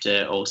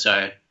to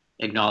also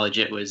acknowledge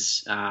it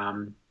was,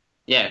 I've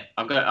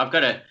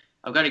got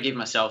to give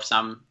myself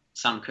some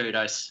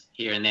kudos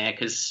here and there,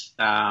 because,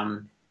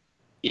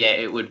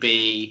 it would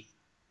be,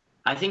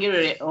 I think it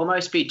would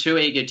almost be too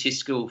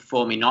egotistical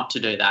for me not to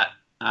do that,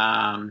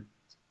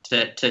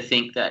 to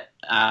think that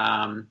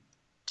I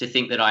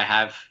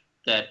have,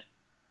 that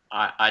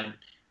I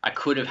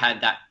could have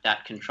had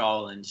that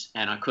control and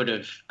I could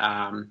have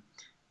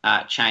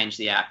changed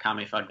the outcome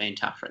if I'd been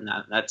tougher. And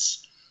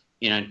that's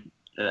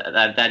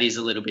that is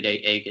a little bit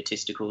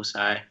egotistical.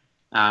 So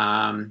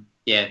I'm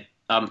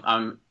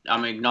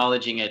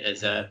acknowledging it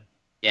as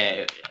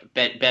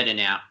better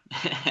now.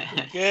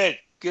 Good.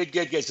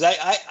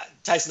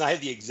 Tyson, I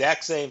had the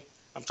exact same.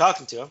 I'm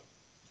talking to him.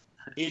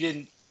 He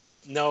didn't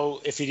know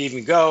if he'd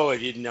even go. I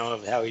didn't know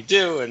how he'd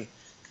do, and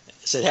I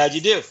said, "How'd you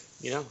do?"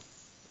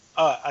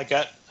 I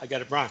got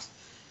a bronze.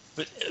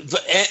 But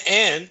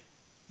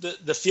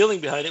the feeling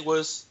behind it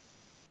was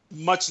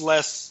much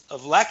less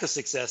of lack of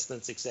success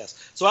than success.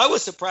 So I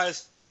was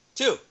surprised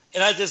too,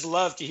 and I just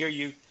love to hear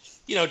you.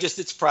 Just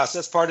its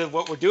process. Part of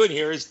what we're doing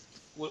here is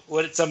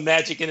what it's some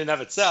magic in and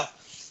of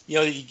itself.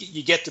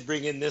 You get to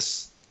bring in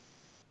this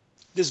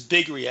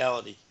big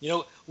reality.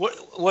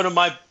 One of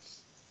my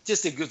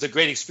it was a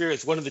great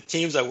experience. One of the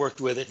teams I worked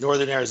with at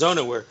Northern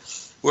Arizona, where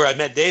I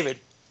met David,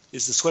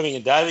 is the swimming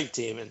and diving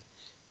team,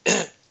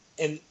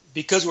 and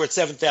because we're at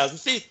 7,000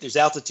 feet, there's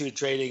altitude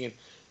training, and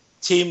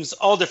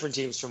all different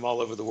teams from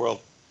all over the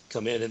world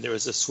come in, and there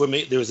was a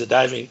swimming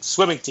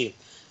team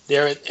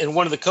there, and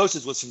one of the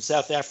coaches was from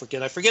South Africa,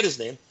 and I forget his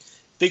name,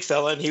 big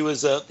fella, and he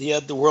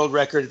had the world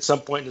record at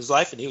some point in his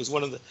life, and he was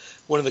one of the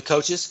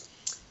coaches.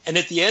 And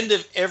at the end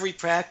of every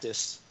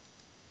practice,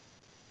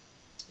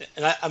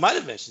 and I might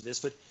have mentioned this,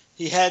 but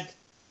he had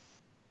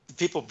the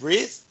people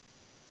breathe,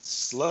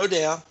 slow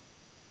down,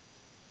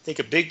 take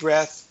a big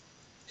breath,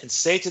 and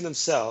say to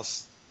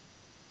themselves,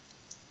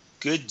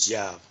 "Good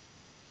job."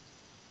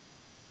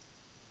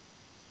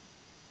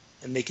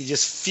 and they can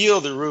just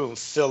feel the room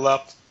fill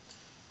up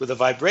with a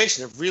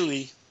vibration of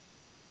really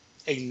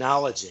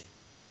acknowledging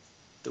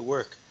the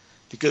work.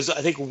 Because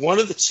I think one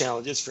of the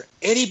challenges for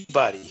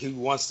anybody who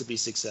wants to be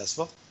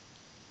successful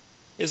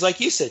is, like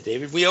you said,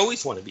 David, we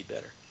always want to be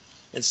better.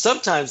 And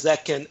sometimes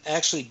that can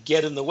actually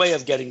get in the way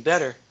of getting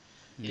better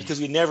because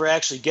we never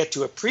actually get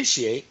to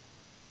appreciate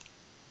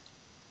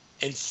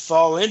and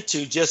fall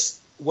into just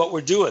what we're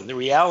doing, the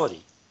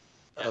reality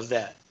of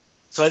that.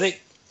 So I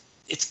think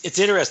it's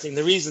interesting.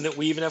 The reason that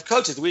we even have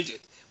coaches, we're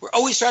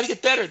always trying to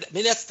get better. I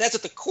mean, that's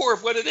at the core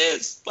of what it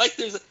is. Like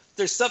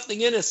there's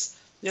something in us,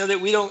 that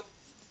we don't.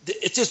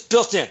 It's just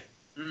built in.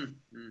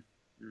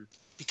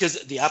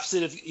 Because the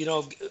opposite of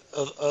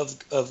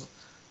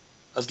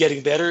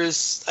getting better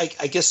is,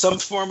 I guess, some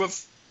form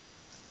of.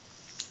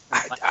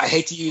 I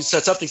hate to use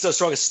something so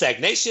strong as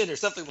stagnation or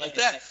something like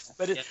that,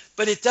 but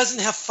it doesn't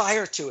have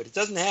fire to it. It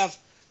doesn't have,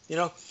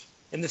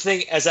 And the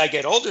thing, as I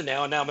get older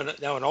now, and now I'm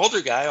an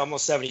older guy,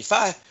 almost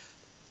 75.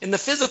 In the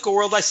physical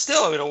world, I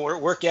still,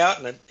 work out,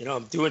 and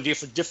I'm doing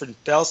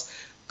different bells.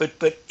 But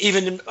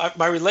even in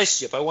my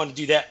relationship, I want to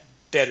do that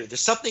better.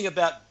 There's something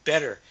about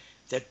better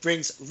that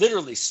brings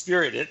literally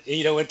spirit,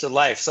 into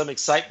life, some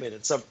excitement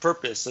and some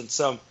purpose and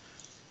some,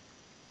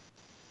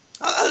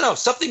 I don't know,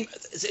 something.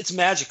 It's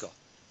magical.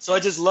 So I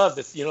just love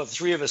that, the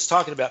three of us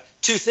talking about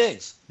two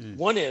things.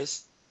 One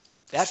is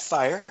that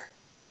fire,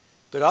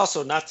 but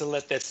also not to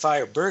let that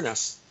fire burn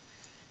us.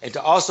 And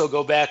to also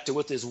go back to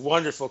what this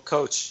wonderful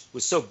coach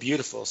was so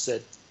beautiful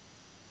said,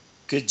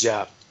 good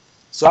job.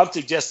 So I'm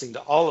suggesting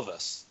to all of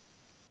us,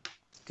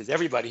 because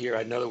everybody here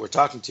I know that we're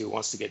talking to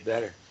wants to get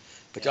better,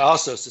 but to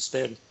also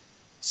spend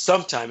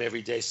some time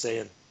every day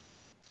saying,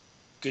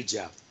 good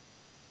job.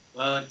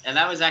 Well, and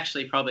that was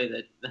actually probably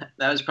the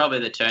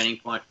turning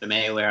point for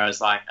me, where I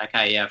was like,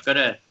 okay, yeah, I've got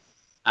to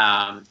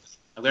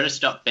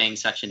stop being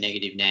such a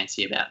negative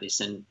Nancy about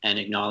this and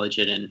acknowledge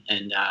it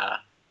and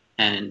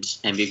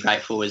be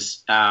grateful.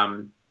 Was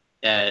my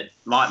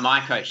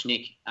coach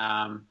Nick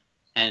and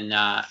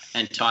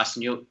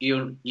Tyson.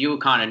 You'll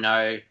kind of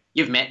know,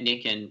 you've met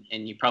Nick and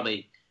you're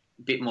probably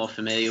a bit more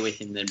familiar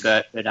with him than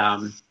Bert, but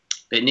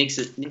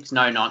Nick's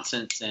no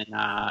nonsense and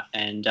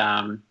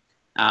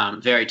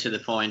very to the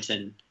point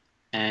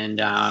and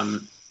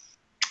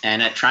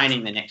at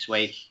training the next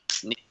week,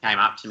 Nick came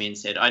up to me and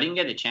said, I didn't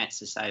get a chance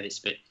to say this,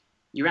 but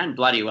you ran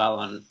bloody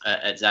well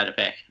at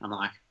Zatopek. I'm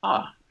like,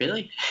 oh,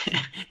 really?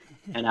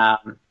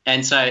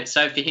 and so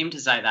for him to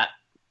say that,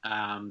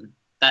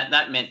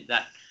 that meant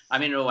that, I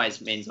mean, it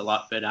always means a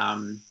lot, but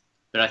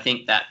I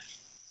think that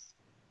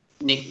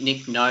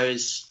Nick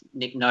knows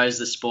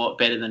the sport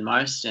better than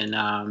most,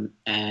 and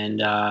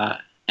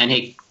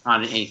he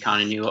kind of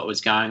knew what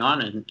was going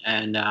on,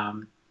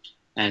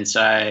 and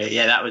so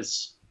yeah, that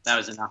was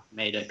enough for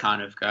me to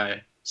kind of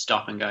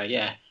stop and go,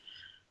 yeah,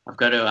 I've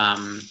got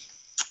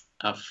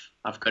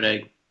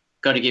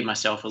to give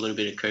myself a little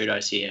bit of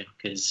kudos here,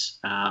 because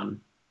to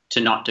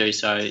not do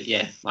so,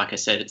 yeah, like I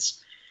said,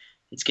 it's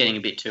getting a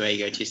bit too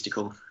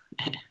egotistical.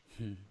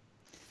 And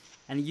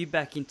are you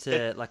back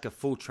into like a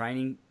full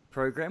training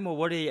program, or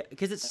what are you?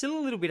 Because it's still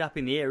a little bit up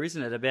in the air,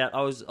 isn't it? About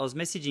I was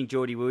messaging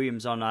Geordie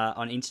Williams on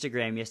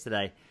Instagram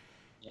yesterday,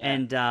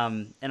 and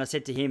I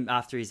said to him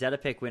after his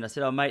Zatopek win, I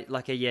said, "Oh mate,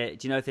 do you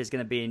know if there's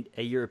going to be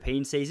a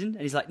European season?"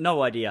 And he's like,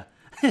 "No idea."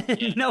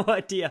 No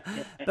idea.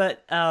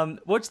 But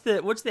what's the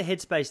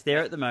headspace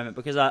there at the moment?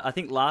 Because I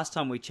think last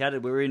time we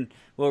chatted, we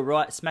were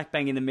right smack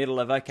bang in the middle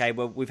of, okay,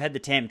 well, we've had the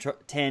TAN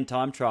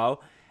time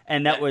trial,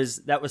 and that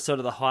was sort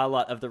of the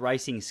highlight of the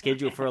racing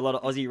schedule for a lot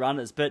of Aussie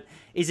runners. But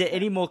is there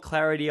any more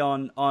clarity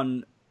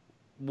on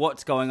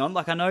what's going on?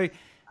 Like, I know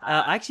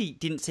I actually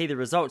didn't see the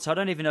results, so I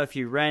don't even know if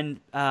you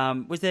ran.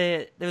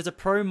 There was a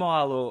pro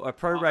mile or a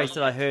pro race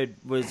that I heard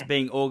was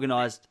being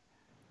organised.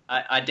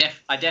 I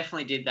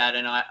definitely did that,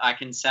 and I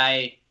can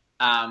say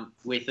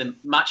with a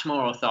much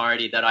more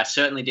authority that I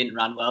certainly didn't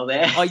run well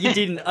there. Oh, you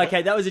didn't?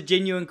 Okay, that was a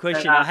genuine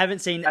question. I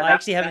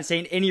actually haven't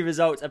seen any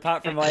results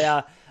apart from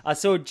I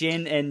saw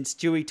Jen and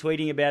Stewie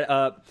tweeting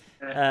about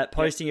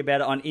posting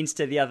about it on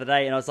Insta the other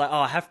day, and I was like,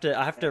 oh, I have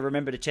to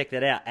remember to check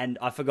that out, and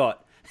I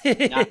forgot.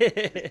 I'll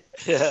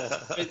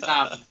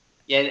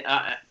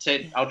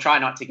try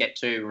not to get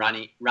too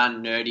run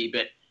nerdy,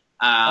 but.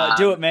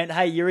 Do it, man.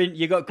 Hey,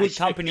 you got good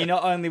company,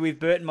 not only with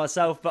Bert and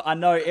myself, but I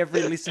know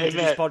every listener to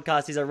this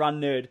podcast is a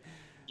run nerd.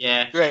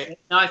 Yeah, great.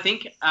 No, I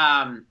think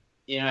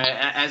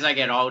as I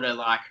get older,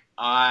 like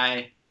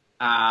I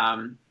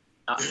have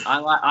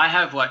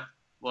what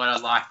I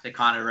like to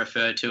kind of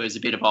refer to as a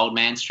bit of old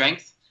man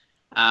strength.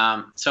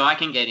 So I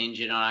can get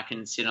injured and I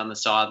can sit on the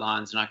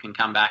sidelines and I can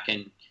come back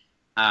and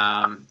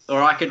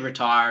or I could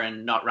retire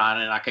and not run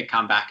and I could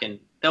come back and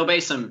there'll be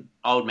some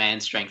old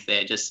man strength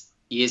there, just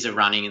years of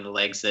running in the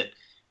legs that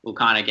will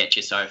kind of get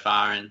you so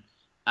far. And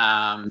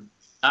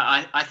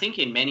I think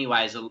in many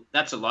ways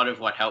that's a lot of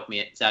what helped me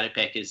at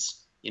Zatopek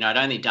is, I'd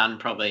only done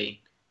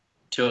probably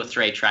 2 or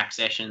 3 track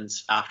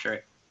sessions after a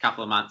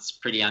couple of months,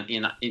 pretty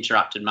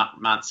interrupted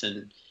months,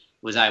 and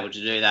was able to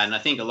do that. And I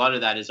think a lot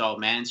of that is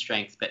old man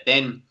strength. But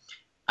then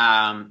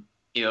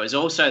it was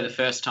also the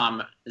first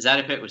time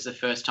Zatopek was the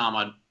first time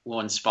I'd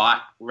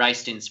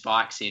raced in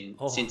spikes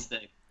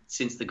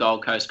since the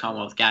Gold Coast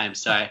Commonwealth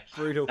Games. So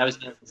brutal. That was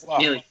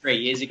nearly 3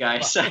 years ago.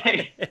 So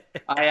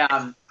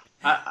I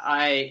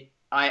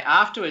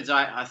afterwards,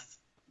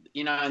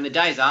 in the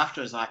days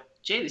after, I was like,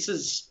 gee, this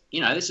is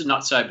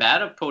not so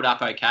bad. I've pulled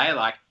up okay.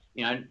 Like,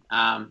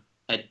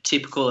 a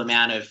typical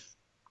amount of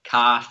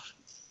calf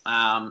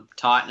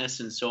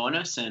tightness and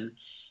soreness, and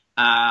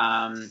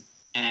I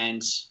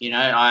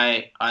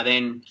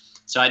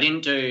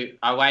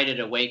waited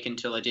a week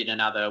until I did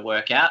another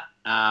workout.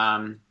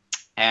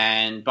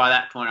 And by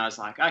that point I was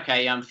like,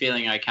 okay, I'm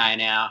feeling okay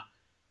now.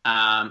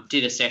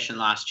 Did a session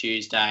last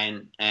Tuesday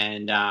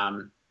and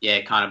kind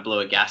of blew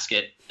a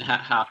gasket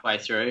halfway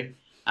through.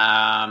 So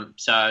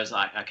I was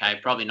like, okay,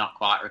 probably not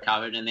quite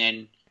recovered. And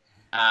then,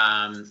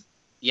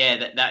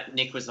 that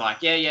Nick was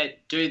like,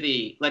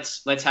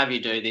 let's have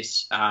you do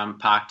this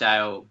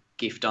Parkdale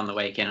gift on the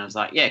weekend. I was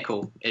like, yeah,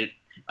 cool.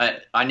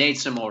 I need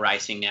some more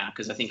racing now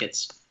because I think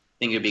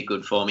it'd be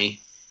good for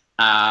me.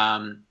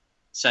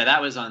 So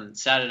that was on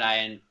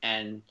Saturday,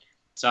 and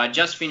so I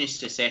just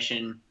finished a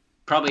session,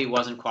 probably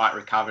wasn't quite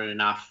recovered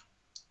enough,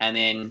 and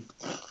then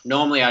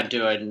normally I'd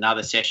do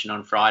another session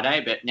on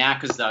Friday, but now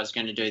because I was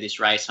going to do this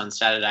race on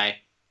Saturday,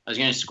 I was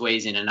going to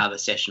squeeze in another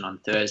session on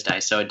Thursday,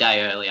 so a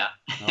day earlier.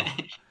 Oh.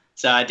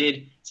 So I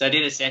did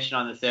a session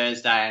on the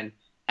Thursday,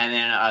 and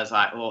then I was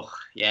like, oh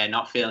yeah,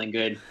 not feeling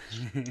good,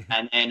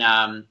 and then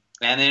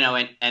I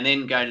went and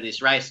then go to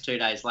this race 2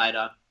 days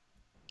later.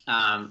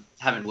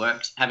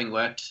 Having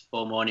worked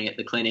all morning at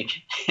the clinic,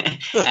 and,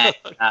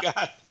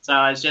 so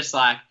I was just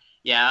like,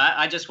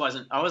 I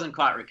wasn't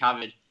quite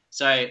recovered.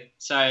 So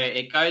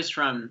it goes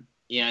from,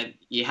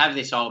 you have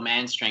this old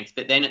man strength,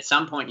 but then at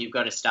some point you've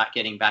got to start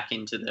getting back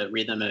into the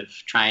rhythm of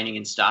training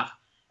and stuff,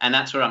 and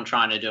that's what I'm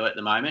trying to do at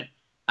the moment.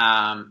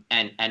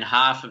 And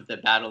half of the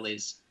battle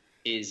is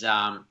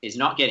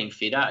not getting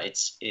fitter.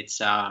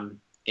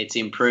 It's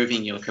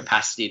improving your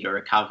capacity to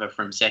recover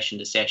from session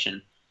to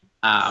session.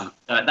 At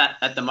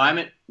the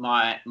moment,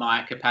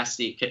 my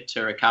capacity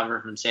to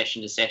recover from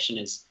session to session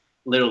is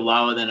a little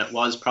lower than it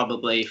was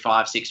probably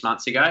 5-6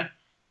 months ago,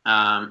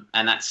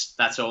 and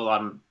that's all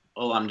I'm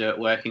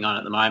working on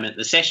at the moment.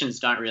 The sessions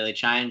don't really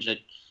change;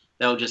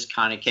 they'll just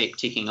kind of keep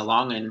ticking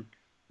along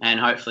and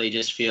hopefully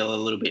just feel a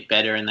little bit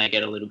better, and they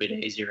get a little bit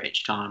easier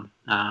each time.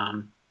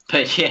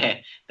 But yeah,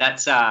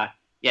 that's So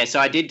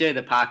I did do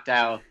the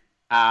Parkdale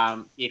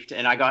and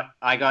I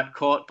got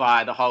caught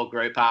by the whole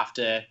group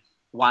after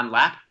one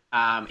lap.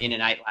 In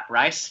an 8-lap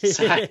race.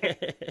 So,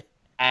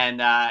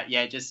 and I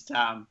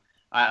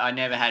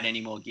never had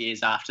any more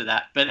gears after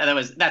that. But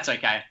that's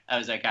okay. That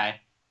was okay.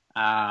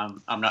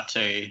 I'm not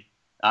too.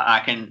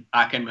 I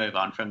can move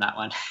on from that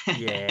one.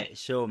 Yeah,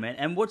 sure, man.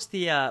 And what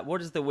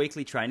does the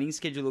weekly training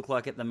schedule look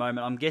like at the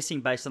moment? I'm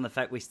guessing based on the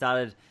fact we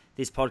started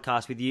this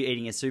podcast with you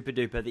eating a super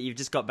duper that you've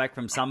just got back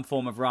from some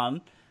form of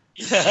run.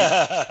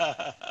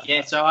 Yeah.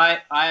 So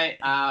I'm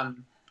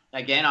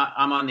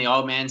on the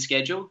old man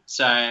schedule.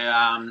 So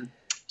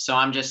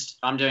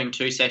I'm doing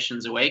 2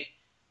 sessions a week.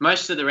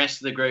 Most of the rest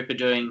of the group are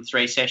doing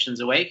 3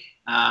 sessions a week.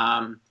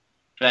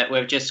 But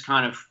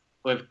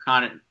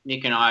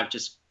Nick and I have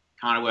just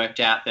kind of worked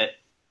out that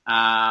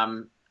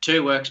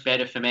 2 works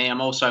better for me.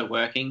 I'm also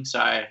working,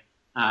 so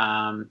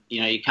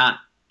you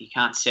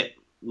can't set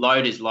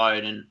load is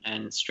load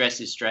and stress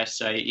is stress.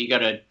 So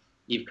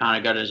you've kind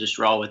of got to just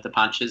roll with the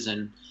punches.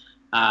 And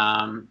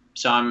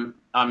so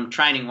I'm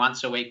training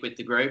once a week with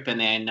the group,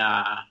 and then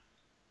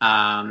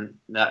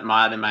that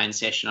my other main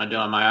session I do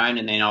on my own,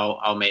 and then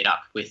I'll meet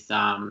up with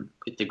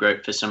the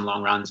group for some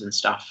long runs and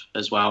stuff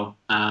as well.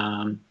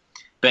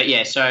 But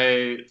yeah,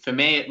 so for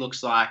me it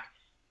looks like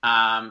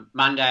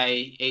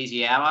Monday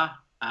easy hour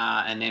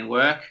and then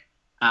work.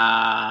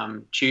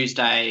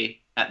 Tuesday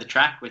at the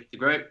track with the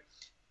group,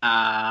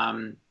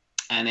 and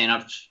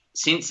then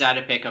since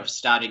Zatopek I've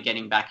started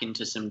getting back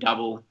into some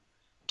double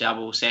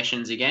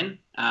sessions again,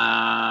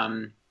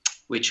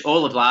 which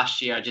all of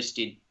last year I just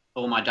did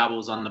all my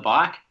doubles on the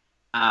bike.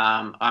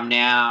 I'm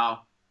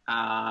now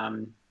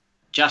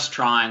just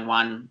trying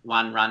one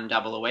run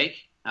double a week,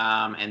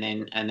 and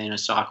then a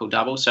cycle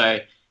double. So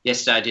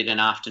yesterday I did an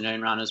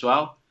afternoon run as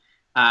well,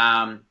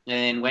 and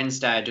then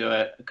Wednesday I do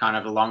a kind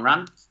of a long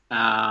run.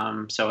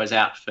 So I was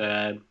out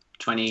for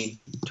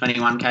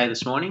 21k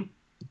this morning,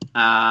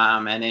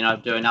 and then I'll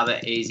do another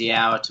easy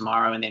hour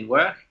tomorrow and then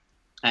work,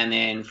 and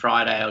then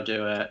Friday I'll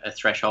do a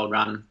threshold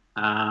run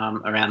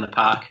around the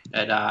park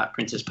at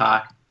Princes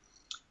Park.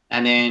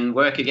 And then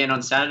work again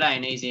on Saturday,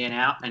 an easy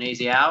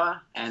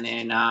hour, and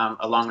then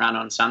a long run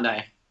on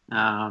Sunday.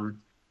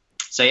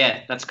 So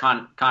yeah, that's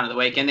kind of the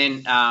week. And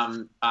then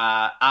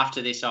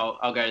after this,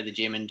 I'll go to the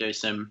gym and do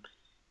some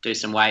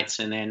weights,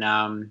 and then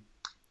I'll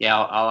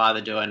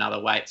either do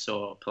another weights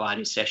or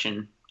Pilates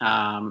session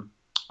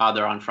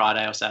either on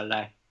Friday or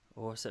Saturday.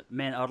 Awesome,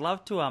 man! I'd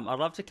love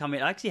to come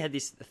in. I actually had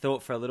this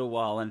thought for a little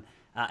while, and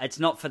it's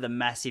not for the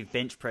massive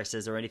bench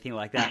presses or anything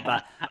like that,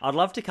 but I'd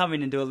love to come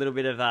in and do a little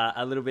bit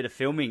of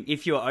filming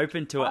if you're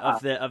open to it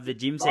of the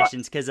gym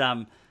sessions, because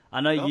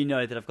I know you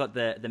know that I've got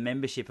the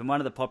membership, and one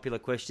of the popular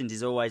questions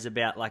is always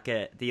about like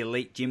the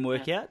elite gym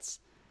workouts.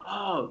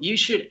 Oh, you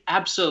should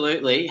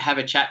absolutely have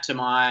a chat to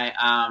my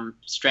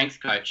strength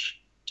coach,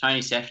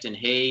 Tony Sefton.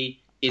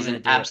 He is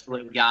an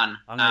absolute gun.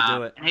 I'm going to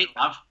do it. And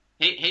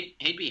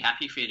he'd be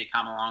happy for you to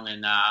come along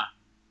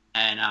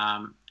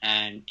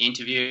and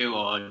interview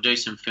or do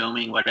some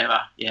filming, whatever.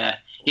 Yeah,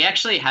 he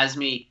actually has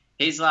me.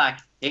 He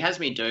has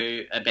me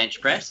do a bench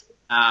press,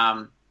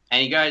 and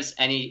he goes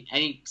and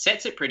he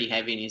sets it pretty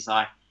heavy, and he's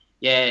like,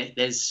 yeah,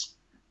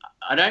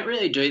 I don't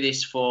really do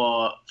this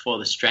for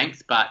the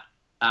strength, but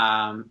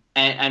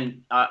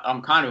and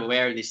I'm kind of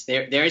aware of this.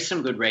 There is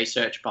some good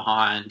research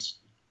behind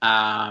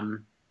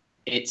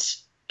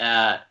it's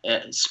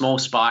small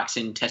spikes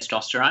in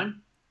testosterone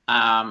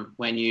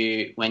when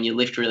you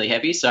lift really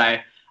heavy. So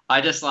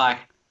I just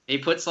he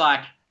puts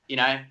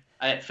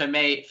for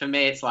me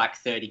it's like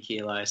 30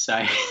 kilos.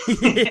 So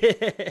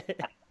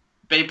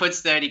but he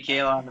puts 30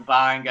 kilo on the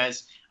bar and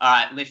goes, all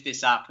right, lift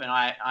this up, and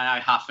I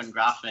huff and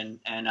gruff and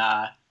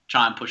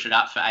try and push it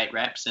up for 8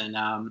 reps, and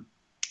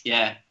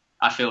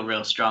I feel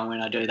real strong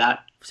when I do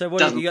that. So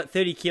what you got?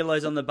 30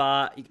 kilos on the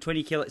bar,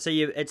 20 kilos. So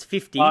it's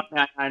 50. Oh,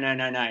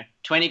 no.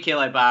 20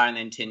 kilo bar and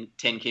then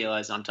 10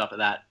 kilos on top of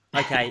that.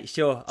 Okay,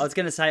 sure. I was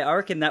going to say, I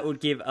reckon that would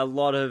give a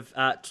lot of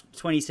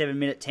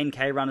 27-minute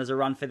 10K runners a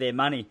run for their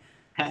money.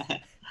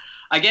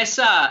 I guess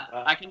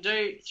I can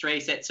do 3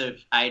 sets of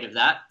 8 of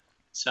that.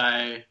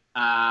 So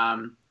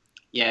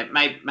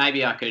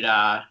maybe I could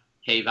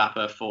heave up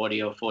a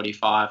 40 or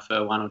 45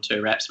 for 1 or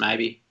 2 reps,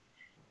 maybe.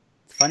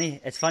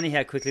 It's funny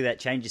how quickly that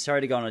changes.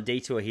 Sorry to go on a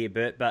detour here,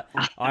 Bert, but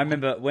I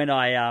remember when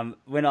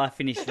I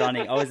finished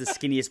running, I was the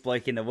skinniest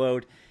bloke in the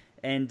world,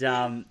 and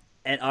I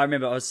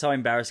remember I was so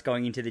embarrassed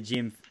going into the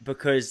gym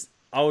because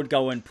I would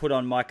go and put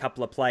on my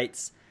couple of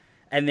plates,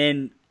 and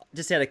then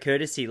just out of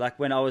courtesy, like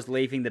when I was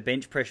leaving the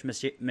bench press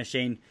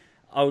machine,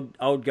 I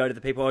would go to the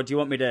people, oh, do you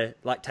want me to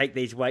take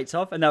these weights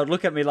off? And they would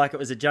look at me like it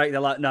was a joke. They're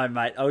like, no,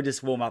 mate, I'll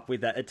just warm up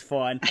with that. It's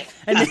fine.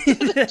 And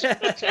then,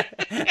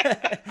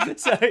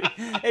 so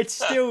it's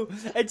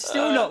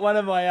still not one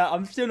of my,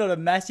 I'm still not a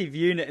massive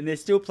unit, and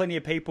there's still plenty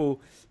of people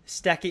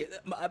stacking.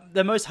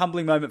 The most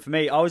humbling moment for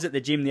me, I was at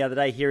the gym the other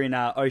day here in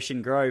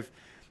Ocean Grove,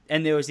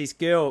 and there was this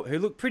girl who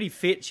looked pretty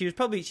fit. She's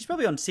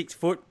probably on 6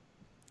 foot,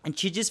 and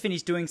she just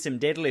finished doing some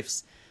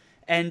deadlifts.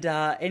 And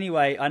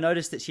anyway, I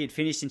noticed that she had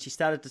finished and she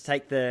started to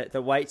take the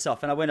weights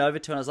off. And I went over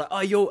to her and I was like,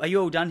 "Oh, are you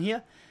all done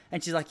here?"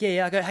 And she's like,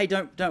 "Yeah." I go, "Hey,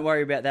 don't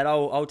worry about that.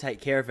 I'll take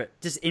care of it."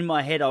 Just in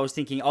my head, I was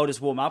thinking I'll just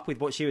warm up with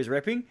what she was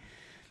repping.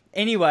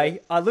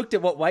 Anyway, I looked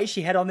at what weight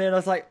she had on there and I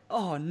was like,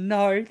 "Oh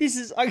no, this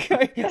is." I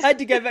had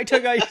to go back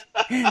to her.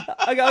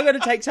 I got to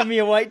take some of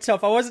your weights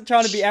off. I wasn't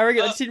trying to be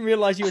arrogant. I just didn't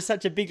realize you were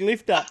such a big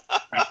lifter.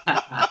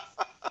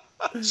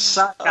 It's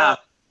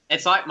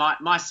like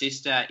my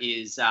sister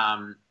is.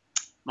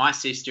 My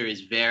sister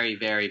is very,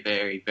 very,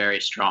 very,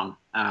 very strong.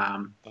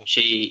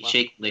 She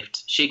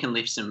can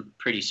lift some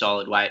pretty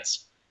solid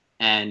weights,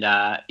 and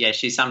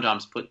she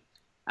sometimes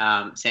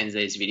sends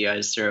these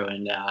videos through,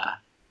 and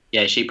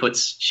she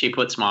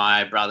puts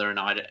my brother and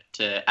I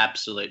to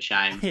absolute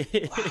shame.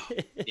 Wow.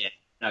 Yeah,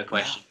 no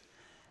question.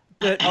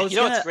 But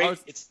it's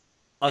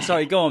great.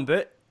 Sorry, go on,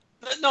 Bert.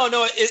 No,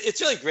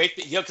 it's really great,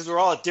 because we're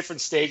all at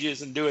different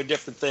stages and doing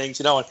different things,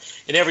 and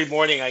every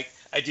morning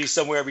I do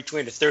somewhere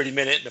between a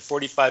 30-minute and a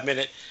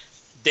 45-minute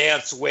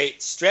dance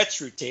weight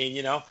stretch routine,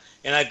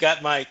 and I've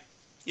got my,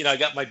 I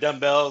got my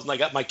dumbbells and I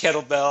got my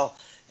kettlebell,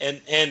 and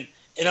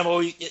I'm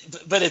always,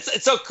 but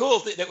it's so cool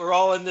that we're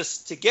all in this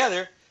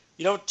together,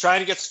 trying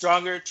to get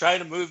stronger, trying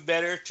to move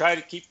better, trying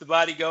to keep the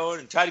body going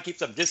and try to keep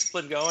some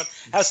discipline going,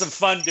 have some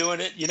fun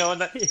doing it,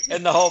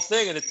 and the whole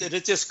thing. And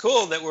it's just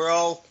cool that we're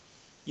all,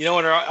 in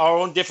our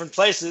own different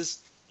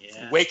places,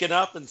 waking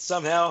up and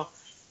somehow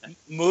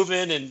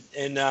moving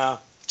and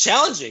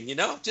challenging,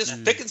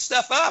 just picking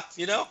stuff up,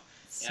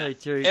 So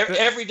true.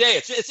 Every day,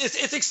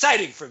 it's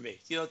exciting for me,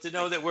 to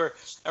know that we're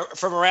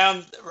from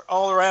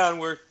all around.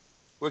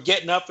 We're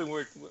getting up and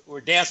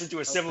we're dancing to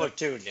a similar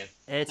tune. Yeah.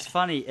 It's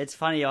funny.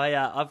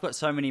 I've got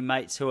so many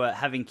mates who are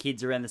having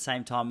kids around the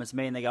same time as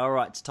me, and they go, "All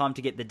right, it's time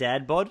to get the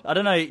dad bod." I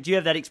don't know. Do you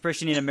have that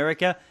expression in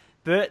America,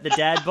 Bert? The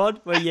dad bod,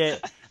 where you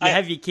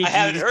have your kids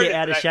and you just get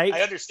out of shape.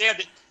 I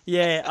understand it.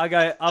 Yeah,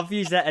 I've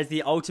used that as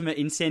the ultimate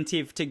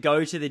incentive to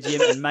go to the gym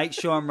and make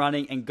sure I'm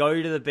running and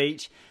go to the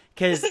beach,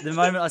 because the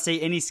moment I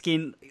see any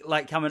skin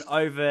coming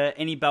over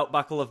any belt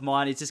buckle of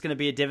mine, it's just going to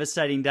be a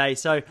devastating day.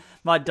 So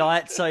my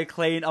diet's so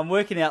clean. I'm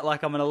working out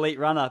like I'm an elite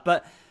runner.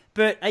 But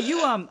are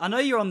you I know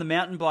you're on the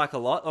mountain bike a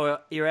lot, or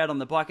you're out on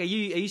the bike. Are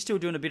you still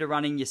doing a bit of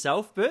running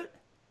yourself, Bert?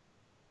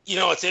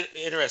 It's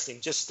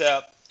interesting. Just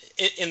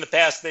in the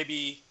past,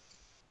 maybe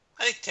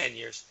I think 10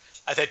 years,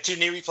 I've had 2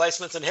 knee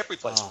replacements and hip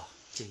replacements. Oh,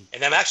 gee.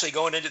 And I'm actually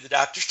going into the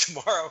doctor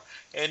tomorrow,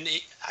 and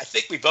I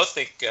think we both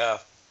think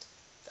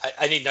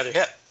I need another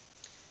hip.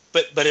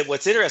 But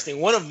what's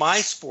interesting, one of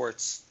my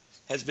sports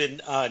has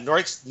been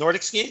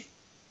Nordic skiing.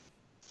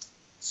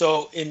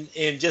 So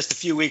in just a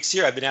few weeks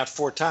here, I've been out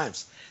 4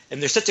 times,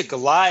 and there's such a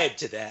glide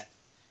to that,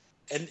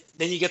 and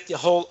then you get the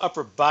whole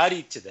upper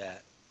body to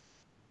that.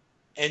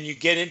 and you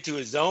get into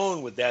a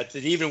zone with that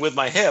even with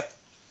my hip,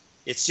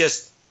 it's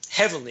just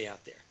heavenly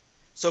out there.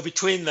 So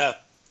between the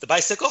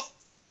bicycle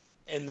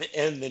and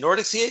the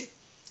Nordic skiing,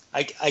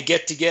 I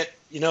get to get,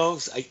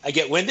 I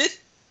get winded,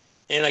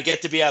 and I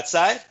get to be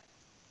outside.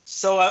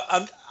 So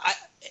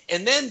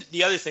and then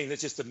the other thing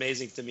that's just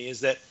amazing to me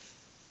is that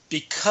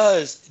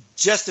because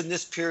just in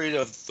this period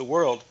of the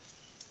world,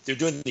 they're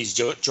doing these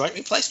joint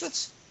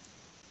replacements.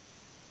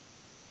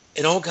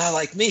 An old guy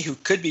like me who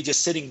could be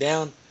just sitting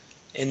down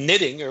and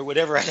knitting or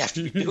whatever I'd have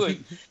to be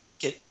doing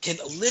can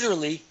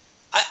literally,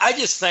 I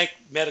just thank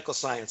medical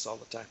science all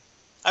the time.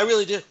 I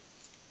really do.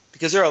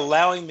 Because they're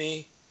allowing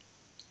me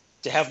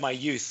to have my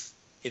youth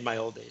in my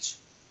old age.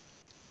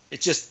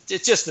 It's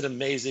just an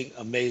amazing,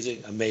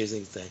 amazing,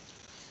 amazing thing.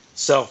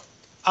 So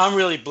I'm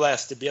really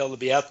blessed to be able to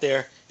be out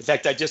there. In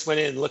fact, I just went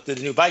in and looked at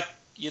a new bike,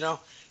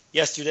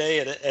 yesterday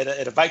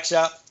at a bike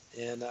shop,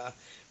 and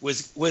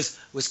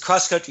was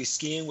cross country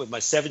skiing with my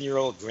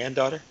 7-year-old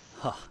granddaughter.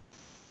 Huh.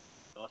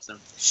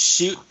 Awesome.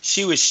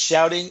 She was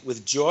shouting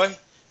with joy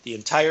the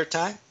entire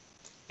time,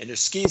 and her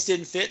skis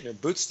didn't fit and her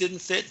boots didn't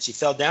fit, and she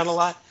fell down a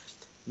lot.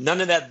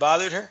 None of that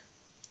bothered her.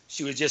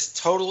 She was just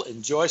total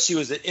enjoy. She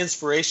was an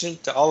inspiration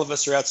to all of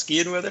us who are out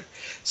skiing with her.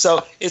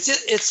 So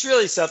it's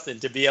really something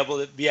to be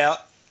able to be out.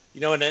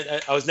 And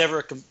I was never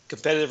a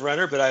competitive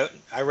runner, but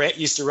I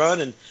used to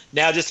run, and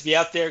now just to be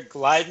out there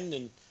gliding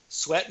and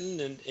sweating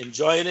and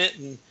enjoying it,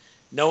 and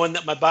knowing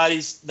that my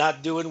body's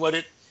not doing what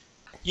it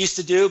used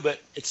to do,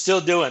 but it's still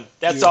doing.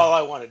 That's all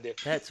I want to do.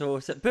 That's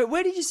awesome. But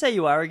where did you say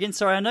you are again?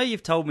 Sorry, I know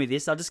you've told me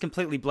this. I just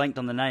completely blanked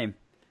on the name.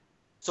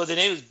 So the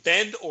name is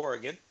Bend,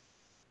 Oregon.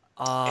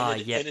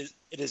 Yeah.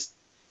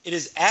 It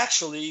is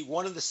actually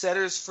one of the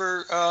centers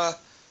for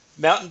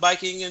mountain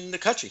biking in the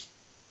country.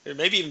 Or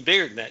maybe even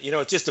bigger than that.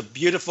 It's just a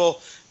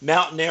beautiful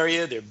mountain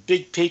area. There are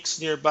big peaks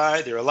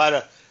nearby. There are a lot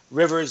of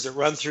rivers that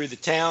run through the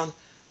town.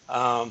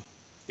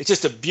 It's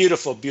just a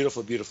beautiful,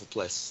 beautiful, beautiful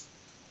place.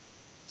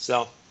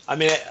 So, I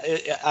mean,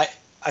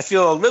 I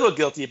feel a little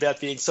guilty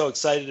about being so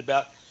excited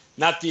about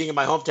not being in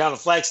my hometown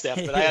of Flagstaff,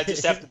 but I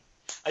just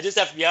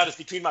have to be honest.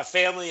 Between my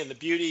family and the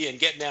beauty and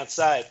getting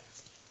outside,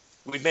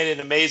 we've made an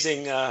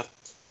amazing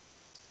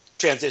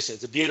transition.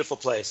 It's a beautiful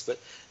place, but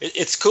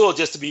it's cool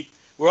just to be.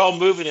 We're all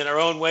moving in our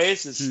own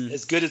ways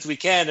as good as we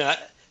can, and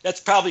that's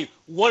probably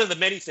one of the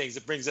many things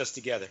that brings us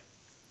together.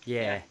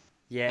 Yeah,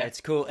 it's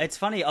cool. It's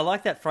funny. I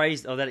like that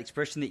phrase or that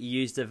expression that you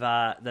used of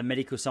the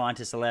medical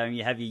scientists allowing you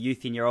to have your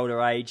youth in your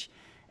older age,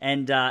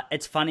 and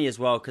it's funny as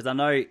well because I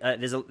know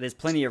there's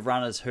plenty of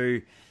runners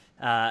who.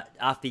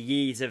 After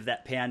years of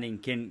that pounding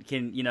can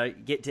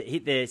get to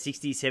hit their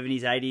 60s,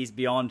 70s, 80s,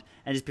 beyond,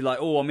 and just be like,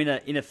 oh, I'm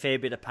in a fair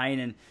bit of pain.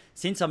 And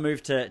since I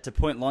moved to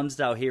Point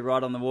Lonsdale here,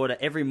 right on the water,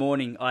 every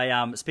morning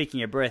I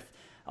speaking of breath,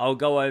 I'll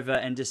go over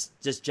and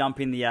just jump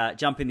in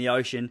the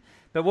ocean.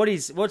 But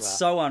what's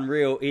so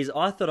unreal is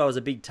I thought I was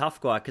a big tough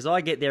guy because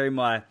I get there in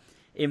my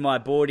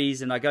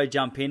boardies and I go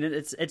jump in, and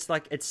it's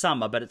like it's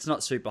summer, but it's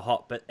not super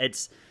hot. But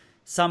it's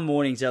some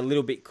mornings are a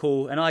little bit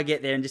cool, and I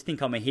get there and just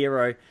think I'm a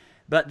hero.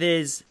 But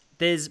there's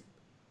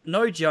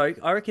no joke.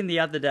 I reckon the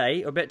other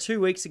day, or about 2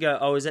 weeks ago,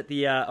 I was at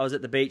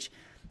the beach.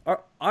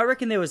 I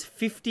reckon there was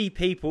 50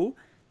 people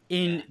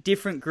in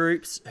different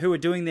groups who were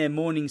doing their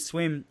morning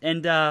swim,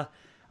 and I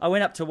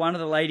went up to one of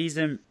the ladies,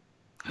 and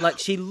like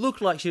she looked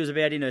like she was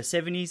about in her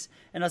 70s,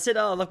 and I said,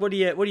 "Oh, like what are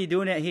you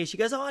doing out here?" She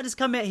goes, "Oh, I just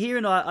come out here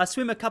and I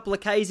swim a couple of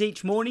Ks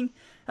each morning."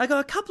 I go,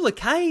 "A couple of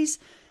Ks?"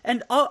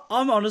 And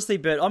I'm honestly,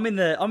 Bert, I'm in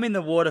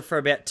the water for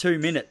about 2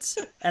 minutes,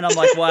 and I'm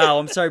like, wow,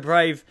 I'm so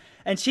brave.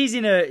 And she's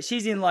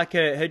in like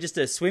her just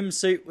a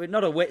swimsuit,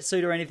 not a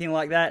wetsuit or anything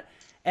like that.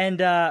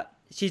 And I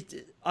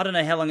don't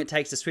know how long it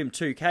takes to swim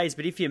 2Ks,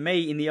 but if you're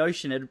me in the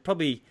ocean, it'd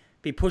probably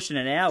be pushing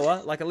an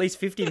hour, like at least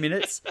 50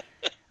 minutes.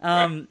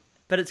 But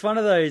it's one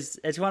of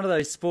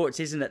those sports,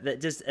 isn't it, that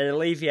just it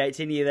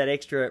alleviates any of that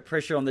extra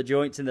pressure on the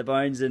joints and the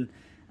bones. And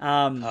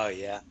oh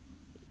yeah.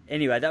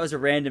 Anyway, that was a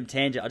random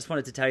tangent. I just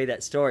wanted to tell you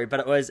that story, but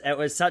it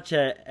was such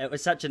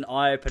an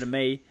eye opener to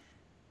me.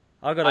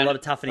 I got a lot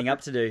of toughening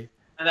up to do.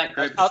 That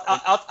group.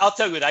 I'll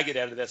tell you what I get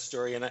out of that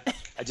story, and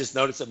I just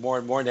notice it more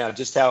and more now.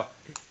 Just how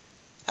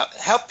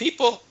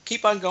people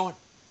keep on going,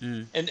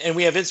 and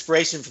we have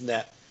inspiration from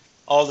that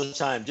all the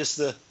time. Just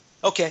to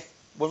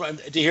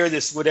hear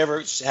this,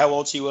 whatever, how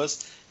old she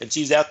was, and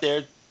she's out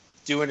there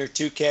doing her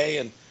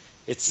 2K, and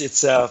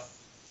it's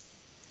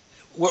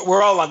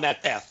we're all on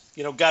that path.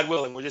 God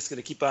willing, we're just going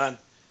to keep on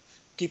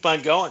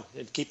going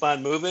and keep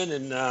on moving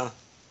and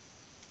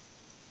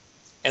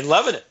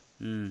loving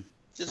it.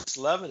 Just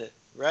loving it,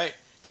 right?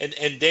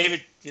 And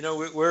David,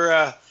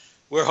 we're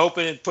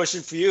hoping and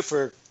pushing for you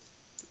for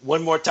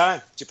one more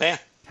time, Japan.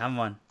 Come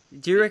on.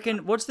 Do you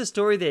reckon? What's the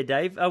story there,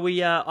 Dave? Are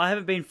we? I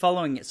haven't been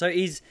following it. So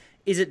is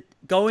it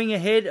going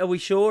ahead? Are we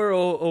sure,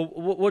 or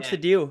what's the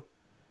deal?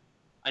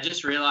 I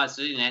just realised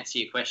I didn't answer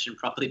your question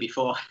properly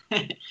before,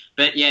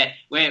 but yeah,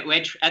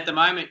 we're at the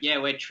moment. Yeah,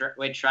 we're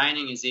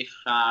training as if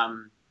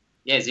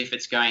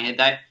it's going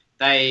ahead.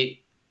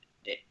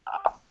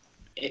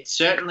 It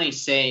certainly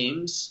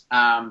seems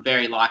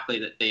very likely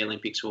that the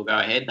Olympics will go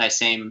ahead. They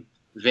seem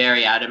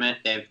very adamant.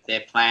 They're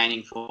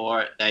planning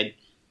for it.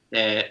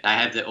 They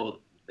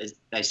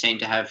seem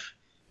to have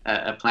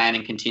a plan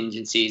and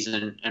contingencies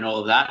and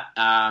all of that,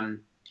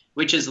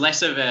 which is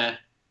that's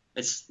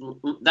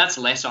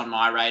less on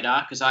my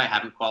radar because I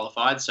haven't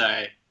qualified.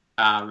 So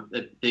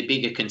the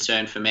bigger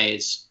concern for me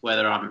is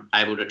whether I'm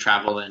able to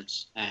travel and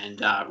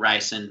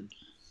race and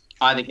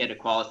either get a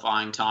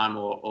qualifying time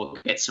or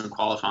get some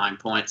qualifying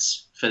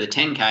points for the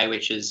 10K,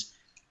 which is,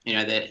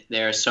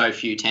 there are so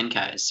few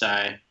 10Ks.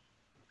 So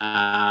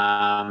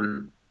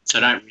I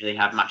don't really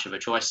have much of a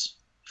choice.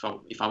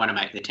 If I want to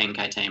make the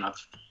 10K team,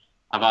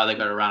 I've either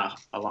got to run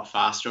a lot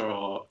faster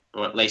or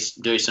at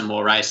least do some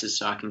more races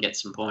so I can get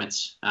some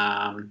points.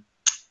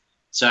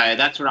 So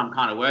that's what I'm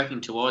kind of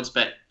working towards.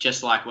 But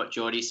just like what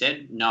Geordie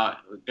said,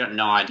 we've got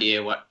no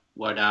idea what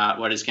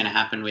is going to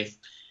happen with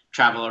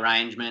travel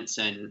arrangements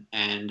and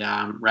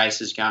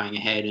races going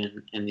ahead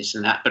and this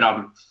and that. But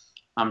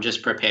I'm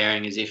just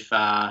preparing as if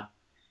I'll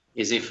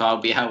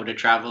be able to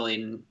travel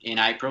in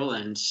April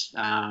and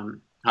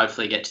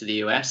hopefully get to the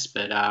US.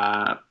 But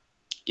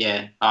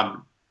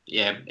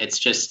it's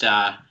just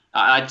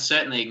I'd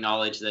certainly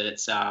acknowledge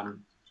that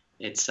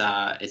it's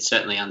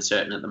certainly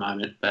uncertain at the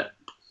moment. But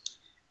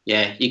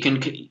yeah, you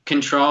can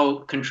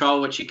control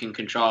what you can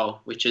control,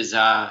 which is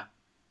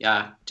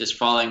just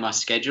following my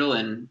schedule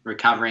and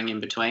recovering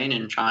in between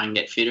and trying to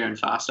get fitter and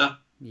faster.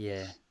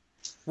 Yeah.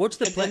 What's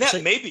the plan? And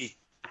that may be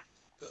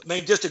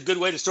just a good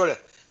way to sort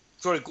of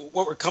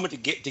what we're coming to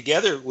get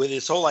together with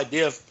this whole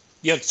idea of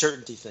the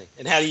uncertainty thing.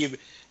 And how do you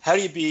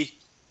be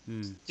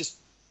just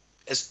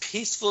as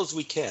peaceful as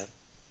we can?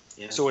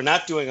 Yeah. So we're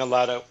not doing a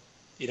lot of,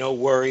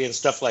 worry and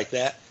stuff like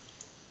that,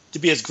 to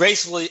be as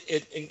graceful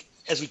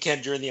as we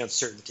can during the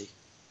uncertainty.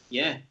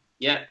 Yeah.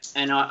 Yeah,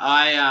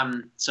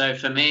 and so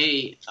for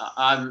me,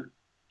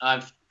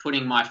 I've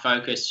putting my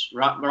focus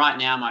right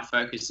now. My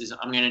focus is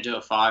I'm going to do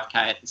a 5K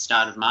at the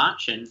start of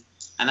March, and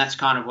that's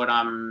kind of what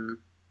I'm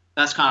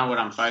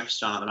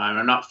focused on at the moment.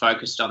 I'm not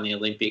focused on the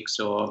Olympics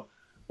or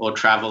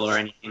travel or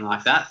anything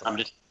like that.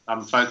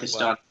 I'm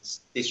focused on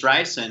this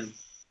race and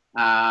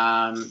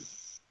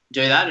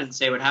do that and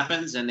see what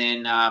happens, and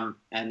then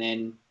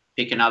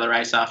pick another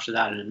race after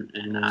that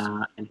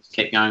and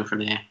keep going from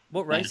there.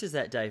 What race is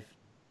that, Dave?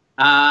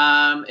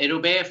 It'll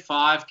be a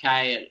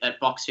 5K at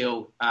Box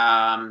Hill.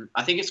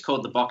 I think it's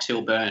called the Box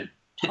Hill Burn.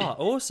 Oh,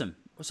 awesome.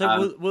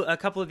 So will a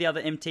couple of the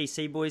other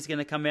MTC boys going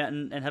to come out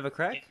and have a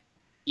crack?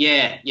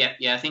 Yeah.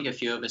 I think a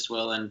few of us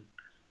will and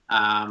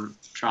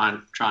try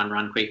and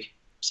run quick.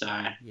 So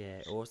yeah,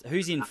 awesome.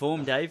 Who's in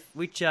form, Dave?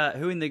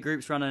 Who in the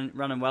group's running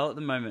well at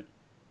the moment?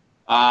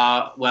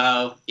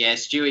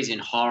 Stewie's in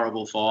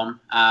horrible form.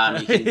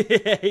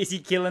 Is he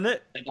killing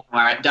it? Don't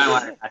worry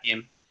about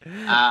him.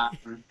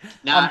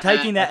 I'm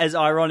taking that as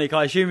ironic.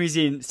 I assume he's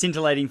in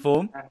scintillating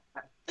form.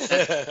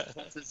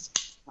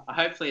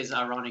 Hopefully as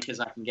ironic as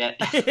I can get.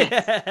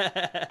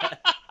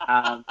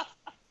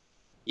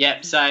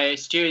 So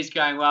Stewie's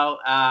going well.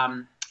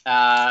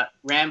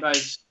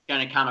 Rambo's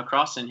going to come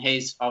across, and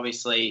he's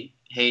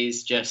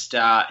just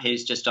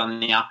on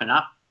the up and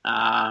up.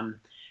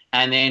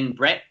 And then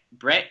Brett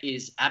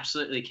is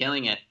absolutely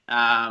killing it.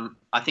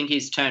 I think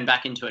he's turned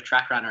back into a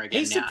track runner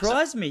again. He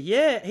surprised me.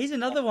 Yeah, he's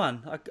another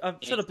one. I've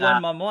sort of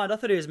blown my mind. I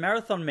thought he was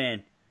marathon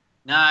man.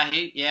 No,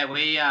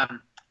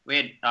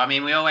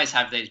 we always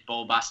have these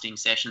ball busting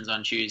sessions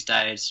on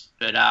Tuesdays,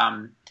 but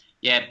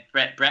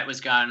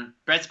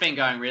Brett's been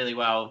going really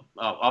well.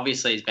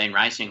 Obviously he's been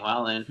racing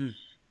well, and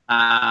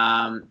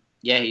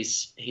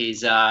he's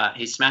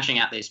smashing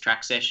out these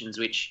track sessions,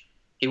 which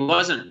he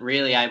wasn't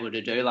really able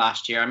to do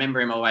last year. I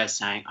remember him always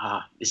saying,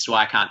 this is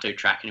why I can't do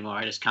track anymore.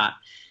 I just can't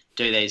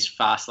do these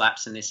fast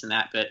laps and this and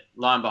that. But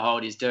lo and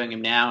behold, he's doing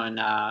them now, and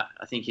I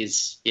think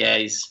his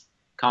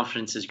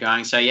confidence is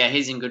growing. So, yeah,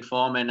 he's in good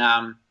form. And,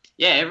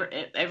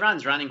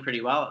 everyone's running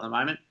pretty well at the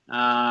moment.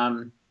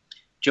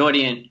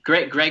 Geordie and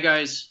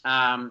Grego's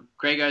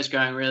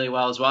going really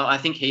well as well. I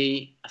think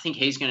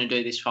he's going to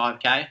do this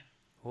 5K.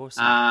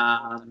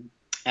 Awesome.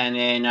 And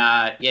then,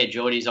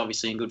 Geordie's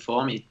obviously in good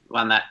form. He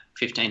won that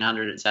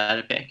 1,500 at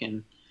Zatopek.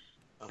 And,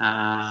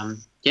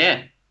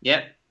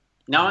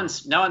 no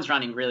one's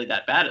running really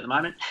that bad at the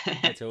moment.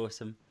 That's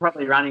awesome.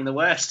 Probably running the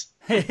worst.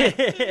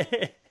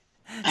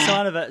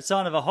 Sign of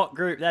a hot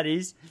group, that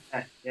is.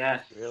 Yeah.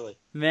 Really.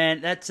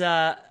 Man, that's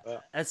so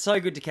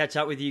good to catch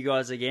up with you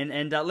guys again.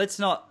 And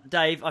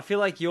Dave, I feel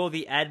like you're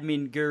the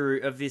admin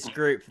guru of this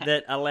group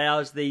that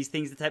allows these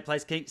things to take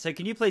place. So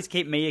can you please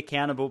keep me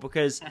accountable,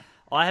 because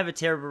I have a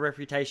terrible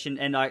reputation,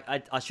 and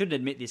I shouldn't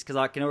admit this because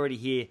I can already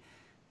hear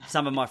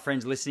some of my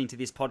friends listening to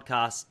this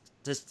podcast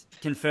just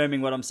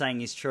confirming what I'm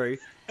saying is true.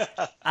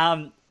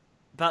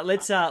 But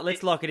let's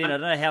lock it in. I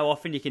don't know how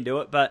often you can do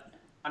it, but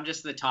I'm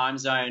just the time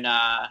zone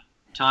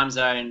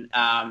translator.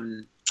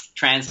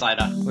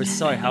 It's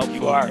so helpful.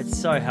 You are. It's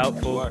so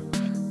helpful.